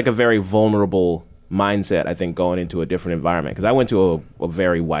it's like a very vulnerable mindset, I think, going into a different environment, because I went to a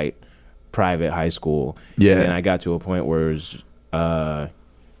very white private high school, and I got to a point where it was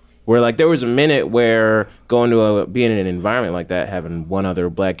where like there was a minute where going to being in an environment like that, having one other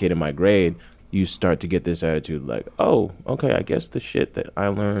black kid in my grade, you start to get this attitude like, oh, okay, I guess the shit that I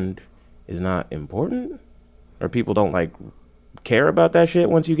learned is not important, or people don't like care about that shit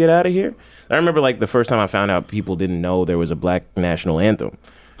once you get out of here. I remember like the first time I found out people didn't know there was a black national anthem.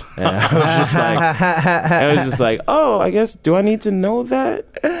 And I was just like, oh, I guess, do I need to know that?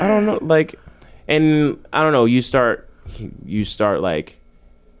 I don't know. Like, and I don't know, you start like,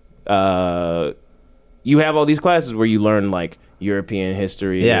 you have all these classes where you learn like European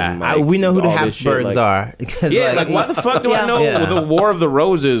history. Yeah, and, like, we know who the all this shit, Habsburgs like, are. Because, yeah, like why the fuck do I know the War of the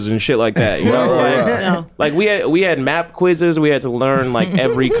Roses and shit like that? You know, like we had map quizzes. We had to learn like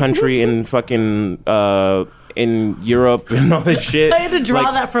every country in fucking in Europe and all this shit. I had to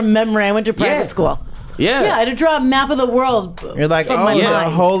draw that from memory. I went to private school. Yeah, I had to draw a map of the world. You're like, from oh, my the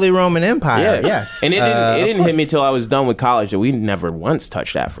mind. Holy Roman Empire. yeah, Yes, and it didn't hit me till I was done with college that we never once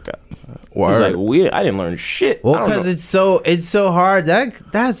touched Africa. It was like I didn't learn shit. Well, because it's so hard.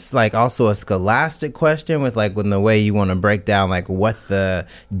 That's like also a scholastic question with like when the way you want to break down like what the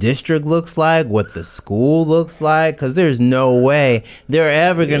district looks like, what the school looks like. Because there's no way they're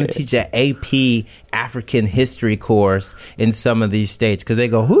ever going to teach an AP African history course in some of these states, because they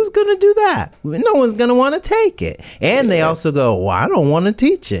go, who's going to do that? No one's going to want to take it. And they also go, well, I don't want to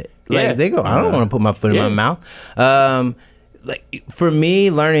teach it. Like they go, I don't want to put my foot in my mouth. Like for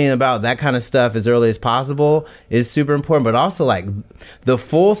me, learning about that kind of stuff as early as possible is super important, but also like the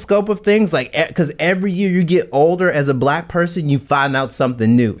full scope of things, like because every year you get older as a black person, you find out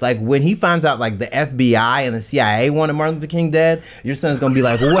something new. Like when he finds out like the FBI and the CIA wanted Martin Luther King dead, your son's gonna be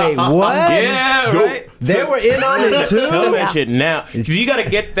like, wait, what? Yeah, right. They were in on it too. Tell them that shit now, because you got to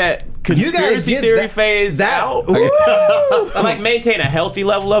get that conspiracy theory phase out. Like maintain a healthy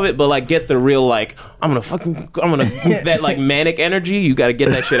level of it, but like get the real like I'm gonna that like manic energy. You got to get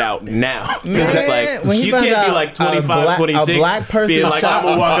that shit out now. It's like you can't be like 25, 26 being like I'm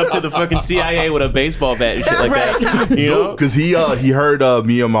gonna walk up to the fucking CIA with a baseball bat and shit like that. You know, because he heard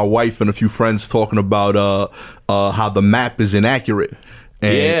me and my wife and a few friends talking about how the map is inaccurate.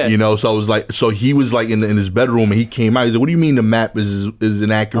 And you know, so I was like, so he was like in his bedroom, and he came out. He said, "What do you mean the map is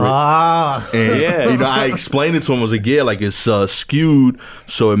inaccurate?" And you know, I explained it to him. I was like, "Yeah, like it's skewed,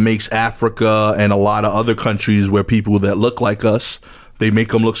 so it makes Africa and a lot of other countries where people that look like us, they make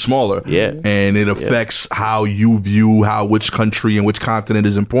them look smaller. Yeah, and it affects how you view which country and which continent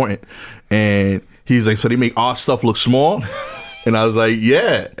is important." And he's like, "So they make our stuff look small?" And I was like,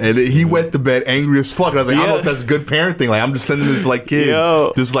 yeah. And he went to bed angry as fuck. And I was like, I don't know if that's good parenting. Like, I'm just sending this like kid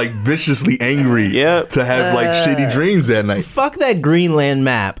just like viciously angry to have like shitty dreams that night. Fuck that Greenland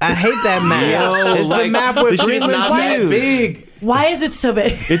map. I hate that map. It's like, the map where Greenland's not that big. Why is it so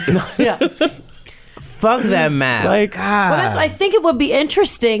big? It's not. Fuck that map. Like, well, I think it would be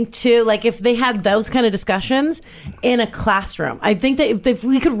interesting to like if they had those kind of discussions in a classroom. I think that if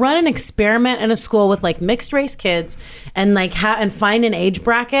we could run an experiment in a school with like mixed race kids and like and find an age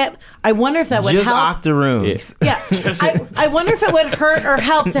bracket, I wonder if that would just help. octoroons. Yeah, I wonder if it would hurt or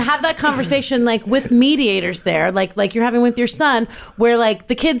help to have that conversation like with mediators there, like you're having with your son, where like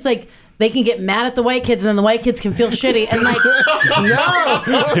the kids like. They can get mad at the white kids, and then the white kids can feel shitty. And like, Is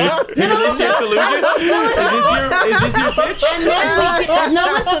this your solution? Is this your pitch? And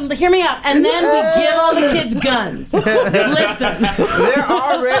then listen, hear me out. And then we give all the kids guns. Listen, they're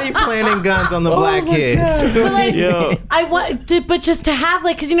already planting guns on the black kids. But like, I want to, but just to have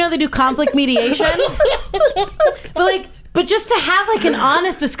like, because you know they do conflict mediation, But just to have like an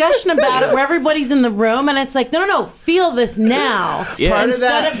honest discussion about it where everybody's in the room and it's like, no, feel this now. Yeah. Part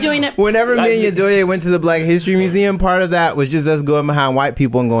Instead of doing it. Whenever me and Yadoya went to the Black History Museum, part of that was just us going behind white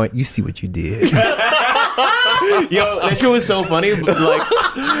people and going, you see what you did. Yo, that shit was so funny. But like,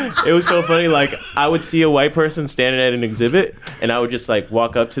 it was so funny. Like, I would see a white person standing at an exhibit, and I would just like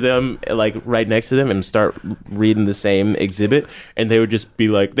walk up to them, like right next to them, and start reading the same exhibit, and they would just be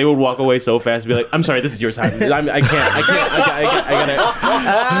like, they would walk away so fast, and be like, "I'm sorry, this is your side. I gotta."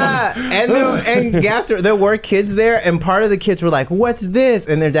 And gas, there were kids there, and part of the kids were like, "What's this?"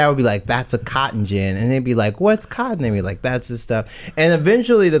 And their dad would be like, "That's a cotton gin," and they'd be like, "What's cotton?" They'd be like, "That's the stuff." And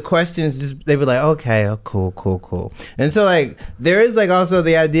eventually, the questions just they'd be like, "Okay, oh, cool." And so like there is like also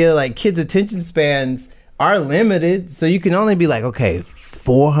the idea like kids' attention spans are limited, so you can only be like, okay,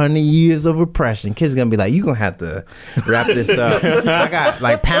 400 years of oppression. Kids gonna be like, you gonna have to wrap this up. I got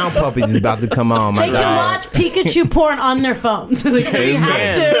like Pound Puppies is about to come on. They can watch Pikachu porn on their phones. Like, so you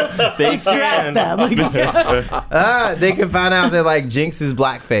have to distract them. Like, they can find out that like Jinx is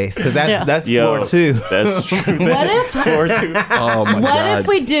blackface because that's floor 2. That's true. What if? Floor 2. Oh my What god. if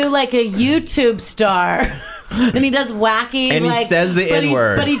we do like a YouTube star? And he does wacky, and like, he says the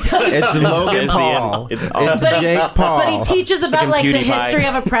N-word. But he does. It's Logan Paul. It's Jake Paul. But he teaches about like the PewDiePie. history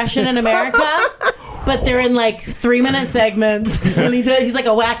of oppression in America. But they're in like 3-minute segments, and he's like a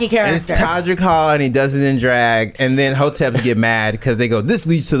wacky And it's character. Todrick Hall, and he does it in drag, and then Hoteps get mad because they go, "This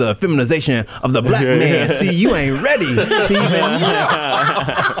leads to the feminization of the black man." See, you ain't ready to even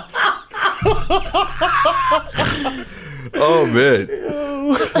Oh man.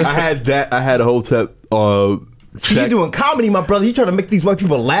 I had a whole tap. You doing comedy, my brother? You trying to make these white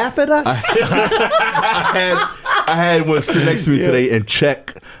people laugh at us? I had one sit next to me today and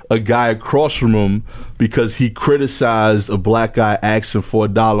check a guy across from him because he criticized a black guy asking for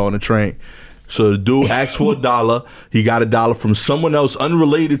 $1 on the train. So the dude asked for $1. He got $1 from someone else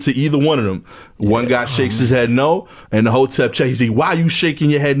unrelated to either one of them. One guy shakes his head no, and the hotep check. He said, "Why are you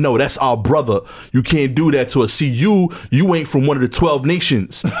shaking your head no? That's our brother. You can't do that to us. See, you ain't from one of the 12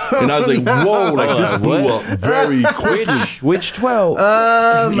 nations." And I was like, "Whoa!" Like this blew up very quickly. Which 12?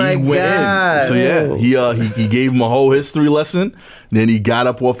 Oh my He went god! in. So yeah, he gave him a whole history lesson. Then he got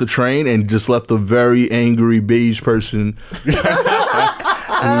up off the train and just left a very angry beige person who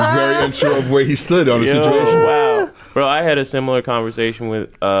was very unsure of where he stood on the situation. Wow. Bro, I had a similar conversation with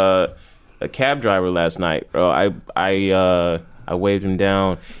a cab driver last night. Bro, I waved him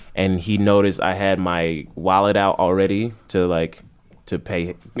down, and he noticed I had my wallet out already to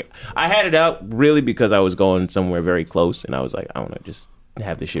pay. I had it out really because I was going somewhere very close, and I was like, I want to just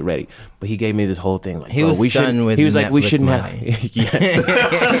have this shit ready. But he gave me this whole thing like, He was stunned with he was like, we Netflix shouldn't money. have.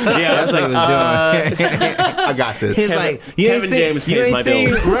 Yeah, I was like, I got this. He's like, you ain't Kevin seen, James you pays ain't my seen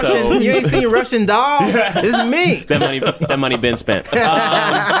bills, Russian, so- you ain't seen Russian Doll. This is me. that money been spent.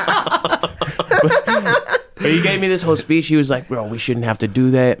 But he gave me this whole speech. He was like, "Bro, we shouldn't have to do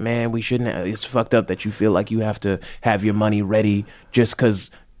that, man. We shouldn't. It's fucked up that you feel like you have to have your money ready just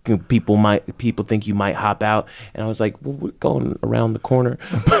because people think you might hop out." And I was like, "Well, we're going around the corner."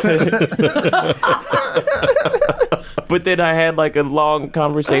 But then I had like a long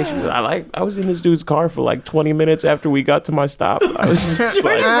conversation. I was in this dude's car for like 20 minutes after we got to my stop. I was just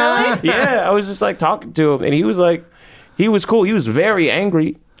like, yeah, I was just like talking to him, and he was like, he was cool. He was very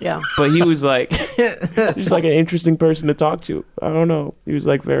angry. Yeah. But he was like, just like an interesting person to talk to. I don't know. He was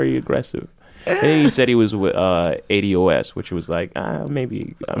like very aggressive. And he said he was with ADOS, which was like,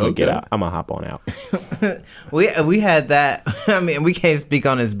 maybe I'm gonna get out. I'm gonna hop on out. We had that. I mean, we can't speak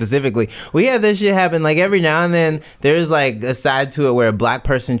on it specifically. We had this shit happen like every now and then. There's like a side to it where a black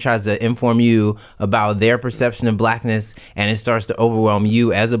person tries to inform you about their perception of blackness, and it starts to overwhelm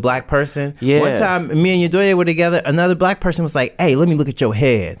you as a black person. Yeah. One time, me and Yodoya were together. Another black person was like, "Hey, let me look at your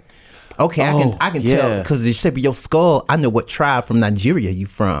head." Okay, I can tell because the shape of your skull. I know what tribe from Nigeria you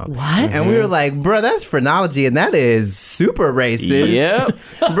from. What? And we were like, bro, that's phrenology, and that is super racist.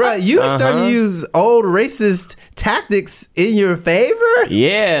 Yep. Bro, you starting to use old racist tactics in your favor?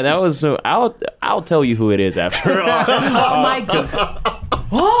 Yeah, that was so. I'll tell you who it is after. Oh my god.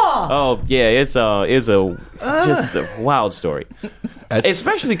 Oh yeah, it's just a wild story.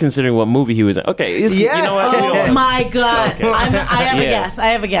 Especially considering what movie he was in. Okay, Yeah. you know what? You know Oh what? my god. Okay. I have a Yeah. guess. I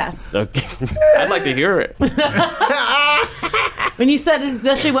have a guess. Okay. I'd like to hear it. When you said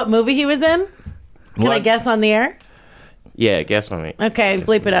especially what movie he was in, can I What? guess on the air? Yeah, guess on me. Okay,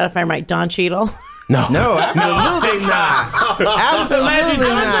 bleep it out if I'm right. Don Cheadle. No, No, absolutely not. Absolutely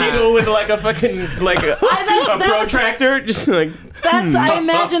not. Cheadle with like a fucking a protractor, just like I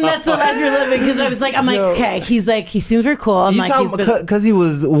imagine that's the life you're living because I was like, I'm like, okay, he's like, he seems very cool. I'm You like, he's talking been because he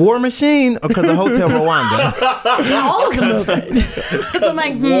was War Machine or because of Hotel Rwanda? all of the movie. So I'm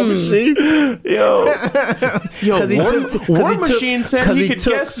like, yo, Because he War, took War 'cause he took- Machine said 'cause he he could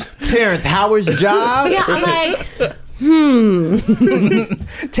took guess. Terrence Howard's job. Yeah, I'm like,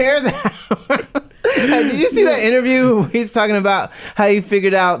 Terrence Howard. Hey, did you see that interview where he's talking about how he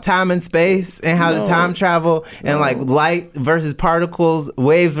figured out time and space and how to time travel and like light versus particles,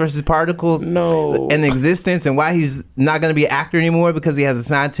 waves versus particles and existence, and why he's not going to be an actor anymore because he has a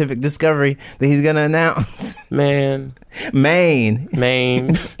scientific discovery that he's going to announce? Man.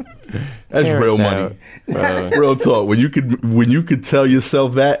 That's real money. Real talk. When you could tell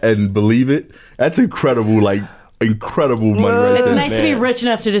yourself that and believe it, that's incredible. Like incredible money right It's there. nice to be rich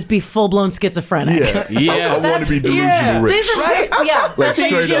enough to just be full blown schizophrenic. I want to be delusional rich. These are, that's like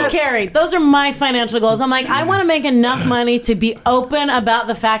straight Jim up. Carrey. Those are my financial goals. I'm like, I want to make enough money to be open about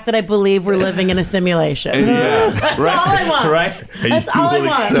the fact that I believe we're living in a simulation. That's all I want. Right? That's all I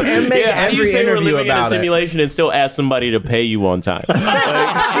want. And make How do you every say we're interview living in a about it. simulation and still ask somebody to pay you on time?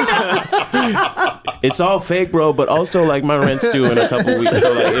 It's all fake, bro, but also like my rent's due in a couple weeks.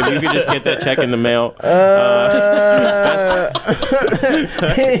 So like if you could just get that check in the mail.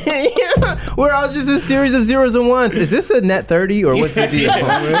 We're all just a series of zeros and ones. Is this a net 30 or what's the deal?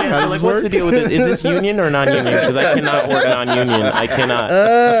 Yeah, so like, what's the deal with this? Is this union or non-union? Because I cannot work non-union. I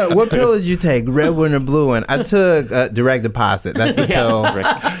cannot. What pill did you take? Red one or blue one? I took direct deposit. That's the pill.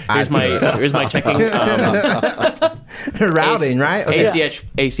 Here's my checking. Routing, right? Okay.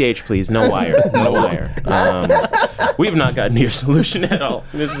 ACH, please. No wire. No wire. We've not gotten your solution at all.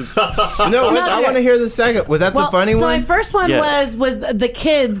 This is I want to hear the second. Was that the funny so one? my first one was the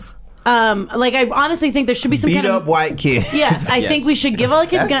kids. Like I honestly think there should be some Beat kind up of white kid. Yes, I think we should give all the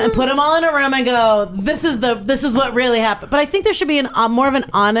kids guns and put them all in a room and go, this is what really happened. But I think there should be more of an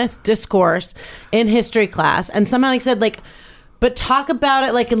honest discourse in history class, and somehow like I said like. But talk about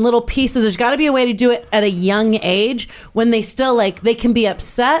it like in little pieces. There's got to be a way to do it at a young age when they still like they can be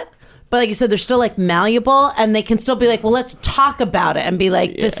upset, but like you said, they're still like malleable, and they can still be like, well, let's talk about it and be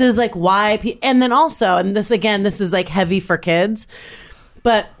like, this is like why. And then also, and this is like heavy for kids,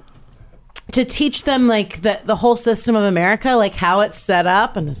 but to teach them like the whole system of America, like how it's set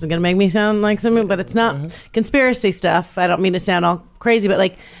up. And this is gonna make me sound like something, but it's not conspiracy stuff. I don't mean to sound all crazy, but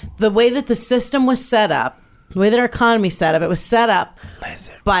like the way that the system was set up. The way that our economy's set up, it was set up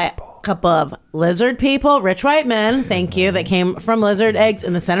by a couple of lizard people, rich white men, thank you, that came from lizard eggs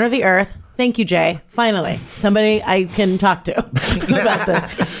in the center of the earth. Thank you, Jay. Finally, somebody I can talk to about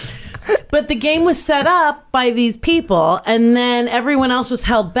this. But the game was set up by these people, and then everyone else was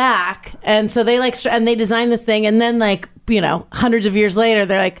held back. And so they and they designed this thing, and then hundreds of years later,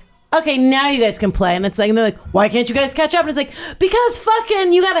 they're like, okay, now you guys can play. And it's like, and they're like, why can't you guys catch up? And it's like, because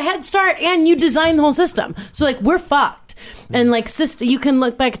fucking you got a head start and you designed the whole system. So like, we're fucked. And like, you can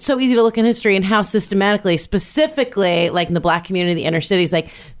look back. It's so easy to look in history and how systematically, specifically like in the black community, the inner cities, like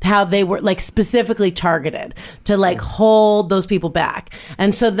how they were like specifically targeted to like hold those people back.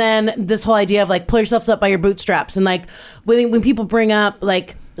 And so then this whole idea of like, pull yourselves up by your bootstraps. And like when people bring up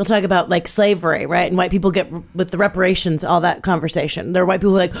like, they'll talk about like slavery, right? And white people get with the reparations, all that conversation. There are white people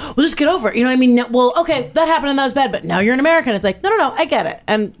who are like, well, just get over it. You know what I mean? Well, okay, that happened and that was bad, but now you're an American. It's like, no, I get it.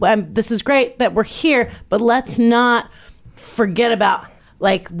 And this is great that we're here, but let's not forget about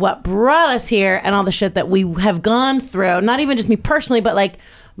like what brought us here and all the shit that we have gone through. Not even just me personally, but like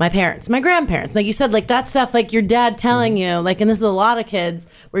my parents, my grandparents. Like you said, like that stuff, like your dad telling you, like, and this is a lot of kids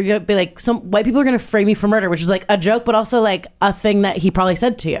where you're gonna be like, some white people are gonna frame you for murder, which is like a joke, but also like a thing that he probably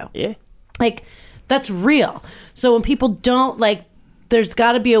said to you. Yeah. Like that's real. So when people don't like, there's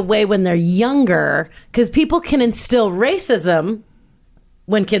got to be a way when they're younger, because people can instill racism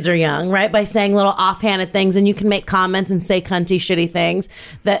when kids are young, right? By saying little offhanded things, and you can make comments and say cunty, shitty things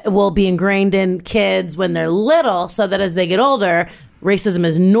that will be ingrained in kids when they're little, so that as they get older, racism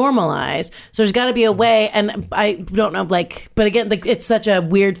is normalized. So there's got to be a way, and I don't know, like, but again, like, it's such a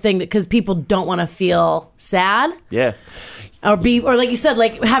weird thing because people don't want to feel sad. Yeah. Or like you said,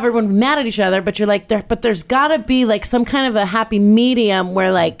 like have everyone be mad at each other, but you're like, there's got to be like some kind of a happy medium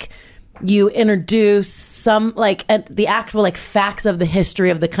where like you introduce some like the actual like facts of the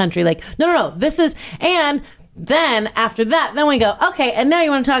history of the country. Like, no, this is, and then after that, then we go, okay, and now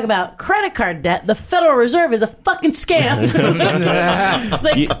you want to talk about credit card debt. The Federal Reserve is a fucking scam.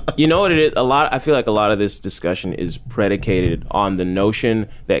 Like, you know what it is? I feel like a lot of this discussion is predicated on the notion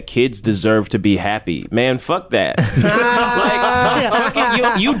that kids deserve to be happy. Man, fuck that. Like,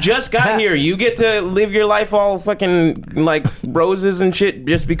 fucking, you just got here. You get to live your life all fucking like roses and shit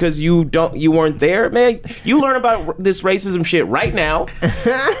just because you weren't there, man. You learn about this racism shit right now.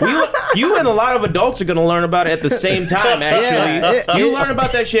 You and a lot of adults are gonna learn about it at the same time. Actually, you learn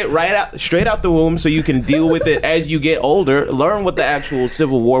about that shit straight out the womb, so you can deal with it as you get older. Learn what the actual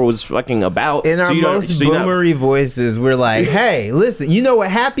Civil War was fucking about. In our most boomery voices, we're like, "Hey, listen, you know what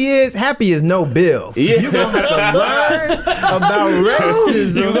happy is? Happy is no bills. Yeah. You're gonna have to learn about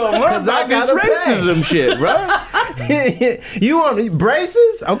racism because I got gotta pay. racism shit, bro. You want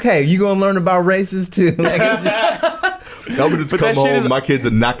braces? Okay, you gonna learn about races too. Like, I'm gonna just But come that shit home. is- My kids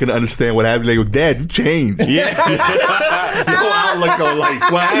are not gonna understand what happened. They go, Dad, you changed. Yeah. Your outlook on life.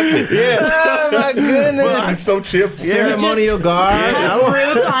 What happened? oh my goodness. I'm so cheerful. Ceremonial guard. Have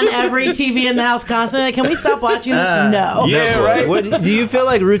Roots on every TV in the house constantly. Like, can we stop watching this? No. Yeah, right. What, do you feel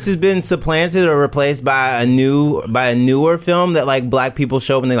like Roots has been supplanted or replaced by a newer film that like black people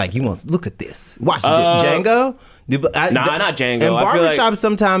show up and they're like, you want to look at this? Watch Django? Nah, not Django. In I feel like- barbershops,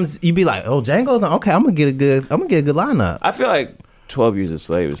 sometimes you be like, "Oh, Django's on. Okay, I'm gonna get a good lineup." I feel like 12 Years a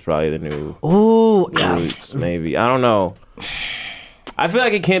Slave is probably the new Ooh, Roots, maybe. I don't know. I feel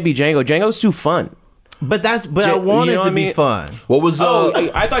like it can't be Django. Django's too fun. but I You want know it what to I be mean? fun. What was Oh,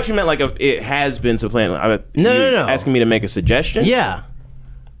 I thought you meant like it has been supplanted. No, You're no. Asking me to make a suggestion? Yeah.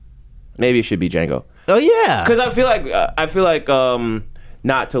 Maybe it should be Django. Oh yeah. Because I feel like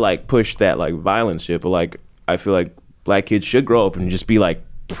not to like push that like violence shit, but like I feel like black kids should grow up and just be like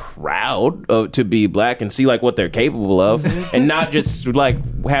proud to be black and see like what they're capable of, and not just like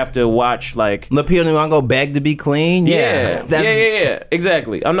have to watch like Lupita Nyong'o beg to be clean. yeah, That's- yeah,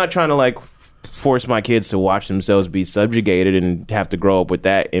 exactly. I'm not trying to like force my kids to watch themselves be subjugated and have to grow up with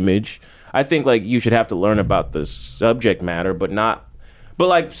that image. I think like you should have to learn about the subject matter, but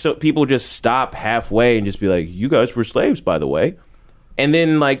like so people just stop halfway and just be like, you guys were slaves, by the way. And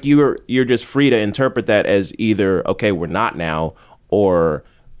then like you're just free to interpret that as either, okay, we're not now, or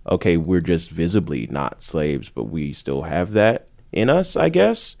okay, we're just visibly not slaves, but we still have that in us, I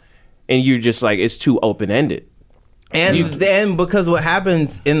guess. And you're just like, it's too open-ended. And then because what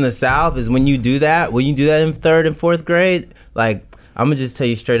happens in the South is when you do that in third and fourth grade, like I'm gonna just tell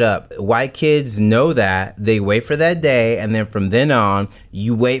you straight up, white kids know that, they wait for that day, and then from then on,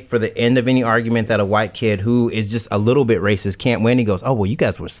 you wait for the end of any argument that a white kid who is just a little bit racist can't win. He goes, "Oh well, you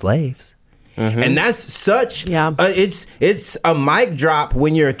guys were slaves." And that's such it's a mic drop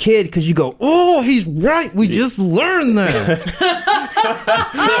when you're a kid because you go, "Oh, he's right. We just learned that."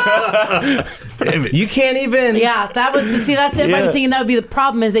 You can't even. Yeah, that would see. That's it. I was thinking that would be the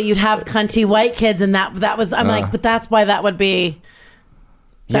problem is that you'd have cunty white kids, and that was. I'm like, but that's why that would be.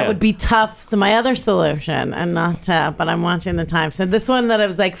 That would be tough. So my other solution, and not, but I'm watching the time. So this one that I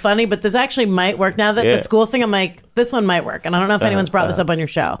was like funny, but this actually might work. Now that the school thing, I'm like, this one might work, and I don't know if anyone's brought this up on your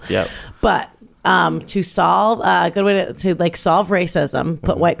show. Yep. But to solve a good way to like solve racism,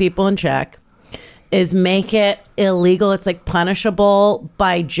 put white people in check, is make it illegal. It's like punishable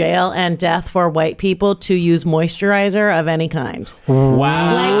by jail and death for white people to use moisturizer of any kind,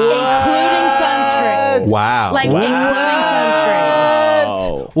 Wow. like including sunscreen. Wow. Like including sunscreen.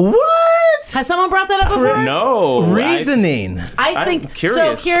 What? Has someone brought that up before? No. Reasoning. I think I'm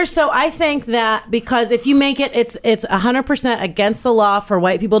curious. so I think that because if you make it, it's 100% against the law for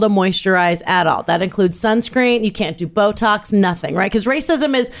white people to moisturize at all. That includes sunscreen. You can't do Botox, nothing, right? Because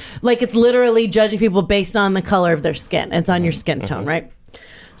racism is like it's literally judging people based on the color of their skin. It's on your skin tone, right?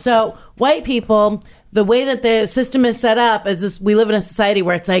 So white people, the way that the system is set up is this, we live in a society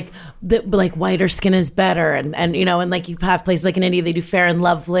where it's like whiter skin is better, and you know, and like you have places like in India they do Fair and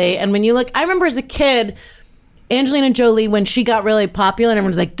Lovely, and when you look, I remember as a kid, Angelina Jolie, when she got really popular and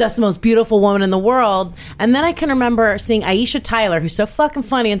everyone was like, that's the most beautiful woman in the world, and then I can remember seeing Aisha Tyler, who's so fucking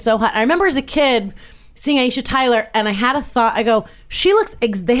funny and so hot. I remember as a kid seeing Aisha Tyler, and I had a thought. I go, she looks.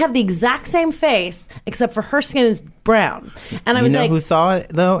 They have the exact same face, except for her skin is brown. And I was like, who saw it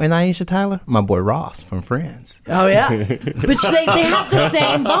though in Aisha Tyler? My boy Ross from Friends. oh yeah, but they have the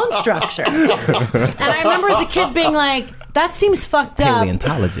same bone structure. And I remember as a kid being like, that seems fucked up.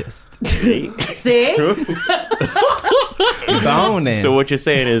 Paleontologist. See? Boning. So what you're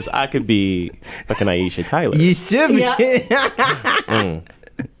saying is I could be fucking Aisha Tyler. You should be. Yeah.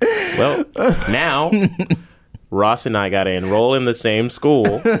 Well, now Ross and I got to enroll in the same school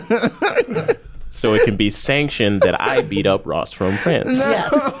so it can be sanctioned that I beat up Ross from Friends.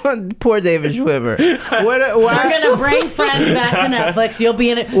 Yes. Poor David Schwimmer. They're gonna bring Friends back to Netflix. You'll be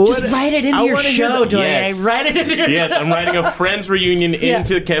in it. Just write it into your show, Doye. Yes. Write it into your Yes, show. I'm writing a Friends reunion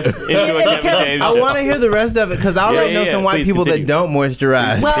into a Kevin James I show. want to hear the rest of it because I already know some white Please people continue. that don't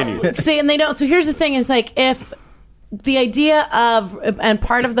moisturize. Well, see, and they don't. So here's the thing: is like if the idea of and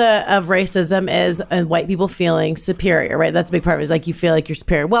part of racism is white people feeling superior, right? That's a big part of it. Is like you feel like you're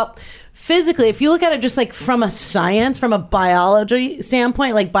superior. Well, physically, if you look at it just like from a science, from a biology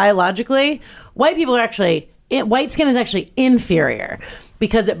standpoint, like biologically, white people are actually white skin is actually inferior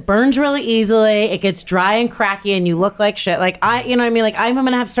because it burns really easily. It gets dry and cracky, and you look like shit. Like you know what I mean? Like I'm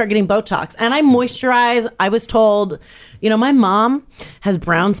gonna have to start getting Botox, and I moisturize. I was told. You know, my mom has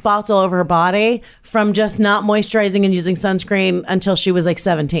brown spots all over her body from just not moisturizing and using sunscreen until she was like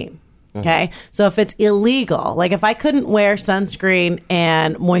 17. Okay. So if it's illegal, like if I couldn't wear sunscreen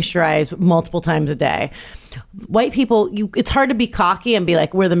and moisturize multiple times a day, white people, it's hard to be cocky and be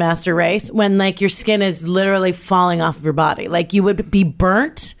like, we're the master race when like your skin is literally falling off of your body. Like you would be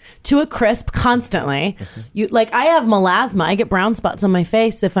burnt to a crisp constantly. You like, I have melasma. I get brown spots on my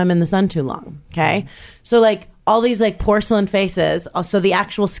face if I'm in the sun too long. Okay. So like all these like porcelain faces, so the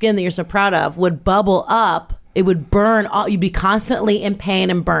actual skin that you're so proud of would bubble up. It would burn. You'd be constantly in pain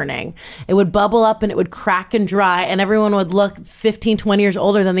and burning. It would bubble up and it would crack and dry, and everyone would look 15, 20 years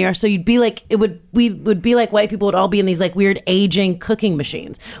older than they are. So you'd be like, we would be like white people would all be in these like weird aging cooking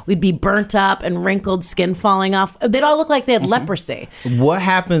machines. We'd be burnt up and wrinkled, skin falling off. They'd all look like they had leprosy. What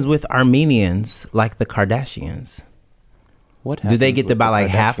happens with Armenians like the Kardashians? Do they get to buy like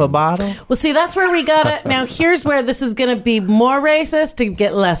half a bottle? Well, see, that's where we gotta. Now, here's where this is gonna be more racist to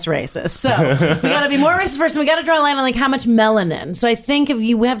get less racist. So we gotta be more racist first, and we gotta draw a line on like how much melanin. So I think if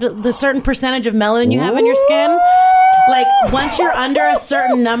you have the certain percentage of melanin you have in your skin, like once you're under a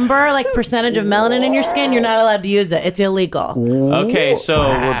certain number, like percentage of melanin in your skin, you're not allowed to use it. It's illegal. Okay, so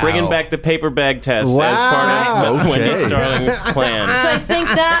we're bringing back the paper bag test as part of Wendy Starling's plan. So I think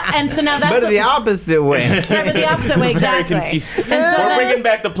that, and so now that's But the opposite way. right, but the opposite way, exactly. And so We're bringing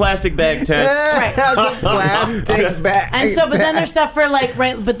back the plastic bag test. Right. The plastic bag. And so, but then there's stuff for like,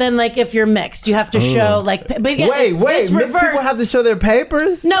 right, but then like if you're mixed, you have to show like, but again, Wait, it's mixed reversed. people have to show their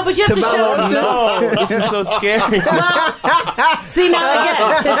papers? No, but you have to show. No, this is so scary. Well, see now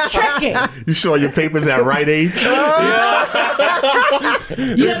again, it's tricky. You show your papers at Rite Aid.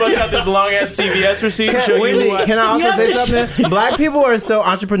 You bust out this long ass CVS receipt to show you Wendy, what. can I You also have say to something? Black people are so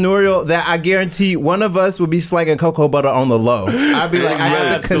entrepreneurial that I guarantee one of us would be slanging cocoa butter on the low. I'd be like, I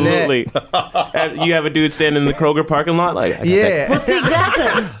got to connect. Absolutely. You have a dude standing in the Kroger parking lot, like, Yeah. See,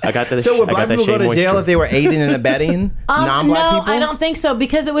 exactly. I got that. So would I black got that people go shea to jail moisture. if they were aiding and abetting non-black No, people? I don't think so,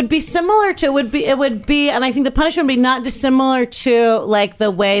 because it would be similar to it would be, and I think the punishment would be not dissimilar to like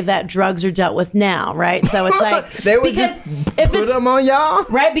the way that drugs are dealt with now, right? So it's like They would because just if put it's them on y'all?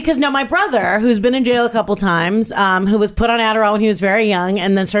 right, because no, my brother, who's been in jail a couple times, who was put on Adderall when he was very young,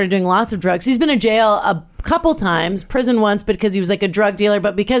 and then started doing lots of drugs. He's been in jail a couple times, prison once, but because he was like a drug dealer,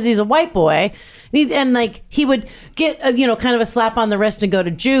 but because he's a white boy, and like he would get a, kind of a slap on the wrist and go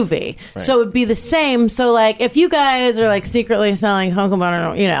to juvie. Right. So it would be the same. So like if you guys are like secretly selling cocoa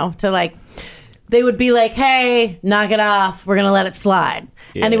butter, to like, they would be like, hey, knock it off. We're going to let it slide.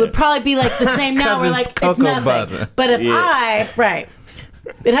 Yeah. And it would probably be like the same now. We're like, it's nothing. Butter. But if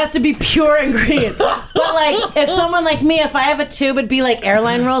it has to be pure ingredient. But like, if someone like me, if I have a tube, it'd be like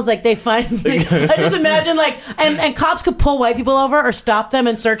airline rolls. Like they find, I just imagine like, and cops could pull white people over or stop them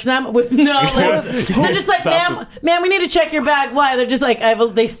and search them with no. Like, they're just like, ma'am, we need to check your bag. Why? They're just like,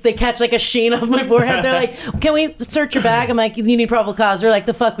 they catch like a sheen off my forehead. They're like, can we search your bag? I'm like, you need probable cause. They're like,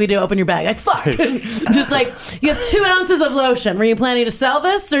 the fuck we do? Open your bag. Like fuck. Just like, you have 2 ounces of lotion. Were you planning to sell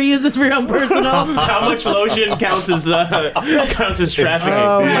this or use this for your own personal? How much lotion counts as trafficking?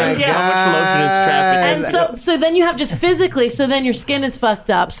 Oh my God. How much lotion is trafficking? And so then you have just physically, so then your skin is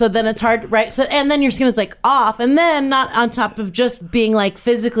fucked up, so then it's hard, right? So and then your skin is like off, and then not on top of just being like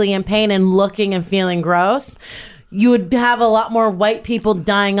physically in pain and looking and feeling gross, you would have a lot more white people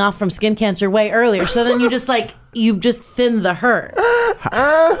dying off from skin cancer way earlier. So then you just thin the herd.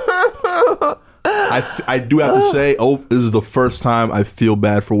 I do have to say, this is the first time I feel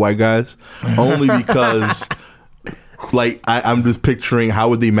bad for white guys, only because like I'm just picturing how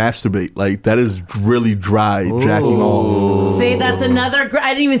would they masturbate? Like that is really dry jacking off. See, that's another.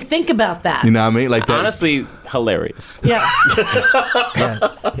 I didn't even think about that. You know what I mean? Like that. Honestly, hilarious. Yeah.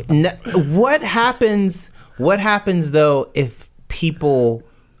 What happens though if people,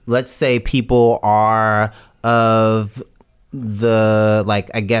 let's say people are of the, like,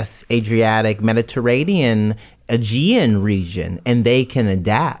 I guess Adriatic, Mediterranean, Aegean region, and they can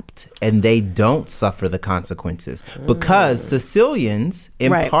adapt and they don't suffer the consequences because Sicilians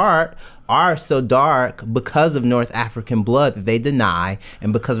in part are so dark because of North African blood that they deny,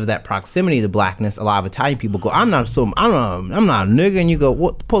 and because of that proximity to blackness, a lot of Italian people go, I'm not a nigga, and you go,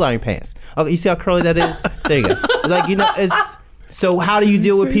 what? Pull down your pants. Okay, you see how curly that is? There you go. Like, it's so. How do you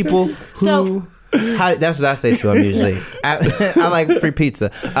deal with people who? That's what I say to them usually. I like free pizza.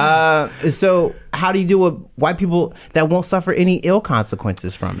 So how do you deal with white people that won't suffer any ill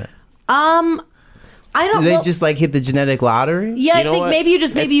consequences from it? I don't. Do they just like hit the genetic lottery? Yeah, I think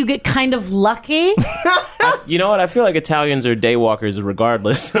maybe you get kind of lucky. You know what? I feel like Italians are daywalkers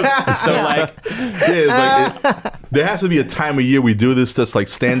regardless. So like, there has to be a time of year we do this that's like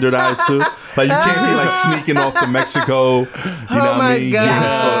standardized too. Like you can't be like sneaking off to Mexico. You know what I mean? Or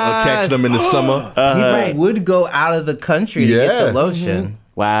catching them in the summer. People would go out of the country to get the lotion.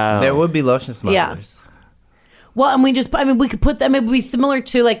 Wow. There would be lotion smugglers. Well, and we could put them. It would be similar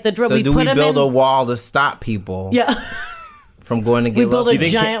to like the drill. So do we them build in, a wall to stop people Yeah. from going to We get build lotion? a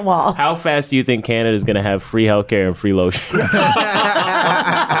giant wall. How fast do you think Canada is going to have free healthcare and free lotion?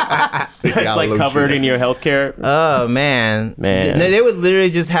 It's like lotion. covered in your healthcare. Oh man, Man. They would literally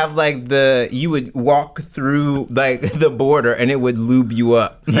just have like you would walk through like the border and it would lube you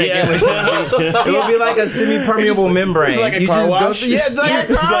up. Like, Yeah. it would be like a semi-permeable membrane. it's like a you car just wash. yeah, it's like Yeah, a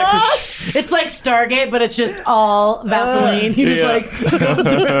it's, car like, wash. it's like Stargate, but it's just all Vaseline. You just like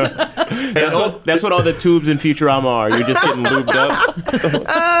That's what all the tubes in Futurama are. You're just getting lubed up.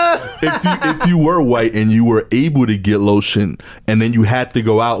 If you were white and you were able to get lotion and then you had to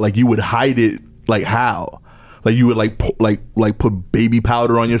go out, like you would hide it, like how? Like you would like put baby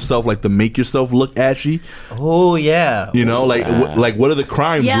powder on yourself, like to make yourself look ashy. Oh yeah. You know, like what are the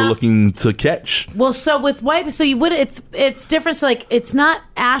crimes Yeah. we're looking to catch? Well, so with white, so you would it's different. So like it's not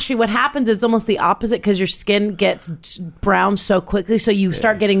ashy. What happens? It's almost the opposite because your skin gets brown so quickly. So you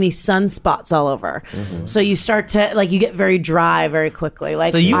start getting these sunspots all over. So you start to like you get very dry very quickly.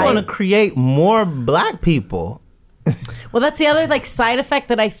 Like So you want to create more black people? Well, that's the other like side effect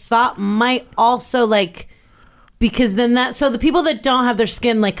that I thought might also like. Because then so the people that don't have their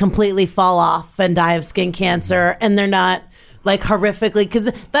skin like completely fall off and die of skin cancer and they're not like horrifically because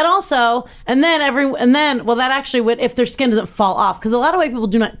that also and then that actually would if their skin doesn't fall off because a lot of white people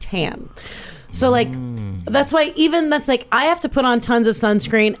do not tan. So like that's why that's like I have to put on tons of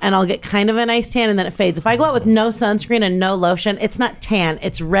sunscreen and I'll get kind of a nice tan and then it fades. If I go out with no sunscreen and no lotion, it's not tan,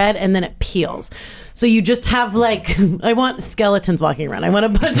 it's red and then it peels. So you just have like I want skeletons walking around. I want a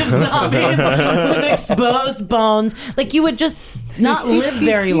bunch of zombies with exposed bones. Like you would just not live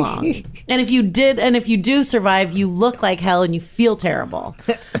very long. And if you do survive, you look like hell and you feel terrible.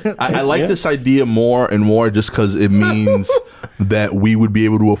 I like this idea more and more just because it means that we would be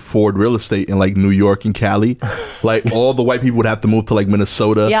able to afford real estate in like New York and Cali. Like all the white people would have to move to like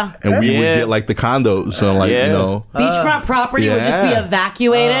Minnesota, Yeah. and we would Yeah. get like the condos. So like Yeah. you know, Beachfront property would just be yeah.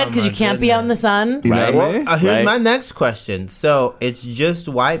 evacuated because Oh, you my can't be out in the sun. you know Right. what I mean? Here's Right. my next question. So it's just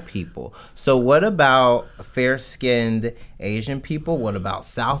white people. So what about fair-skinned Asian people? What about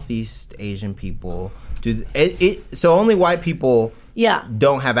Southeast Asian people? So only white people Yeah.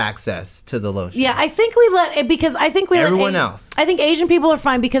 don't have access to the lotion. Yeah, I think we let it because I think we Everyone let else. I think Asian people are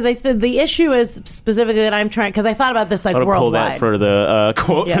fine because the issue is specifically that I'm trying because I thought about this like I'm gonna pull worldwide. that for the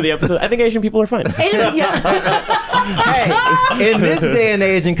quote Yeah. for the episode. I think Asian people are fine. Asian, yeah. Hey, in this day and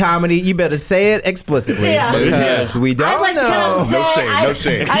age in comedy, you better say it explicitly Yeah. because we don't I'd like to know. come out and say No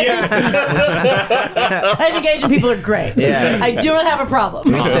shame. I think Asian people are great. Yeah. I do not have a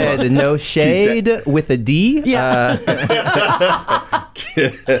problem. We said no shade with a D. Yeah.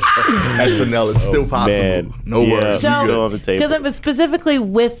 SNL is still possible. Man. No Yeah. worries. So- still on the table. Because it was specifically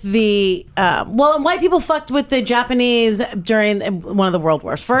with the white people fucked with the Japanese during one of the world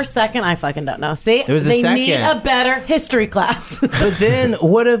wars. First, second, I fucking don't know. See, was the they need second. a better history class. But then,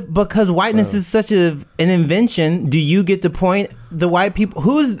 what if because whiteness is such an invention? Do you get to point the white people?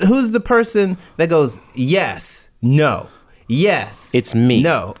 Who's the person that goes yes, no, yes? It's me.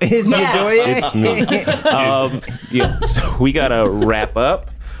 No, it's Yeah. It's me. Yeah, so we gotta wrap up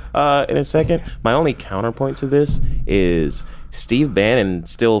in a second. My only counterpoint to this is Steve Bannon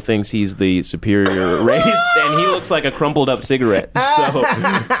still thinks he's the superior race, and he looks like a crumpled up cigarette.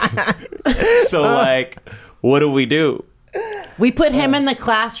 So like, what do we do? We put him in the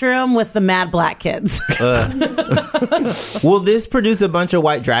classroom with the mad black kids. Will this produce a bunch of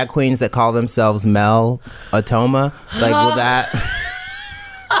white drag queens that call themselves Mel Atoma? Like, will that?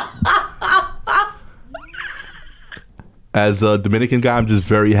 As a Dominican guy, I'm just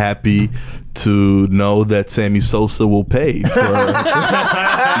very happy to know that Sammy Sosa will pay for,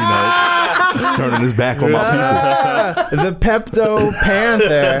 just turning his back on my people. The Pepto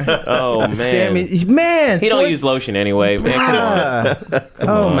Panther. Oh man, Sammy, man, he don't use lotion anyway. Man, come on.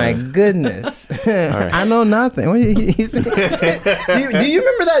 Oh my goodness! I know nothing. What he said. Do you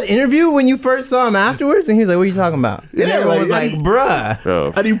remember that interview when you first saw him afterwards? And he was like, "What are you talking about?" And Yeah, everyone was like, like, "Bruh."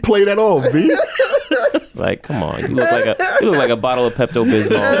 Bro, How do you play that off, B? like, come on, you look like a bottle of Pepto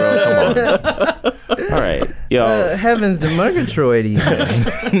Bismol, bro. Come on. All right, yo, Heavens to Murgatroyd.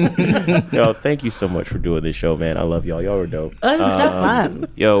 yo, thank you so much for doing this show, man. I love y'all. Y'all are dope. This is so fun.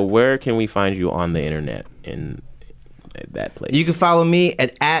 Yo, where can we find you on the internet in that place? You can follow me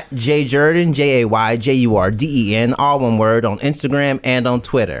at @JJurden, JAYJURDEN, all one word, on Instagram and on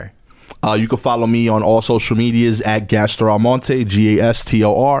Twitter. You can follow me on all social medias at Gastor Almonte,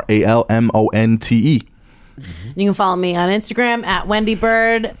 GASTORALMONTE. You can follow me on Instagram at Wendy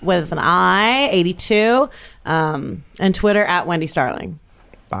Bird with an I, 82, and Twitter at Wendy Starling.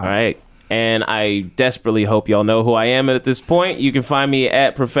 All right. And I desperately hope y'all know who I am at this point. You can find me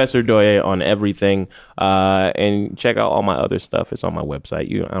at Professor Doye on everything. And check out all my other stuff. It's on my website.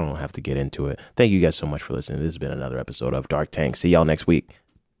 I don't have to get into it. Thank you guys so much for listening. This has been another episode of Dark Tank. See y'all next week.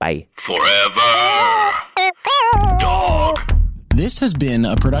 Bye. Forever Dog. This has been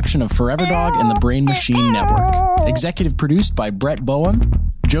a production of Forever Dog and the Brain Machine Network. Executive produced by Brett Boehm,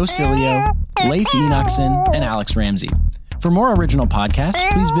 Joe Cilio, Leif Enochson, and Alex Ramsey. For more original podcasts,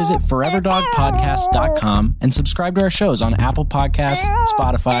 please visit foreverdogpodcast.com and subscribe to our shows on Apple Podcasts,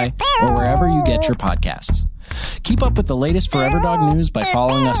 Spotify, or wherever you get your podcasts. Keep up with the latest Forever Dog news by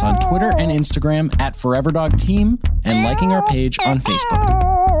following us on Twitter and Instagram at Forever Dog Team and liking our page on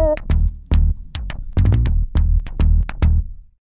Facebook.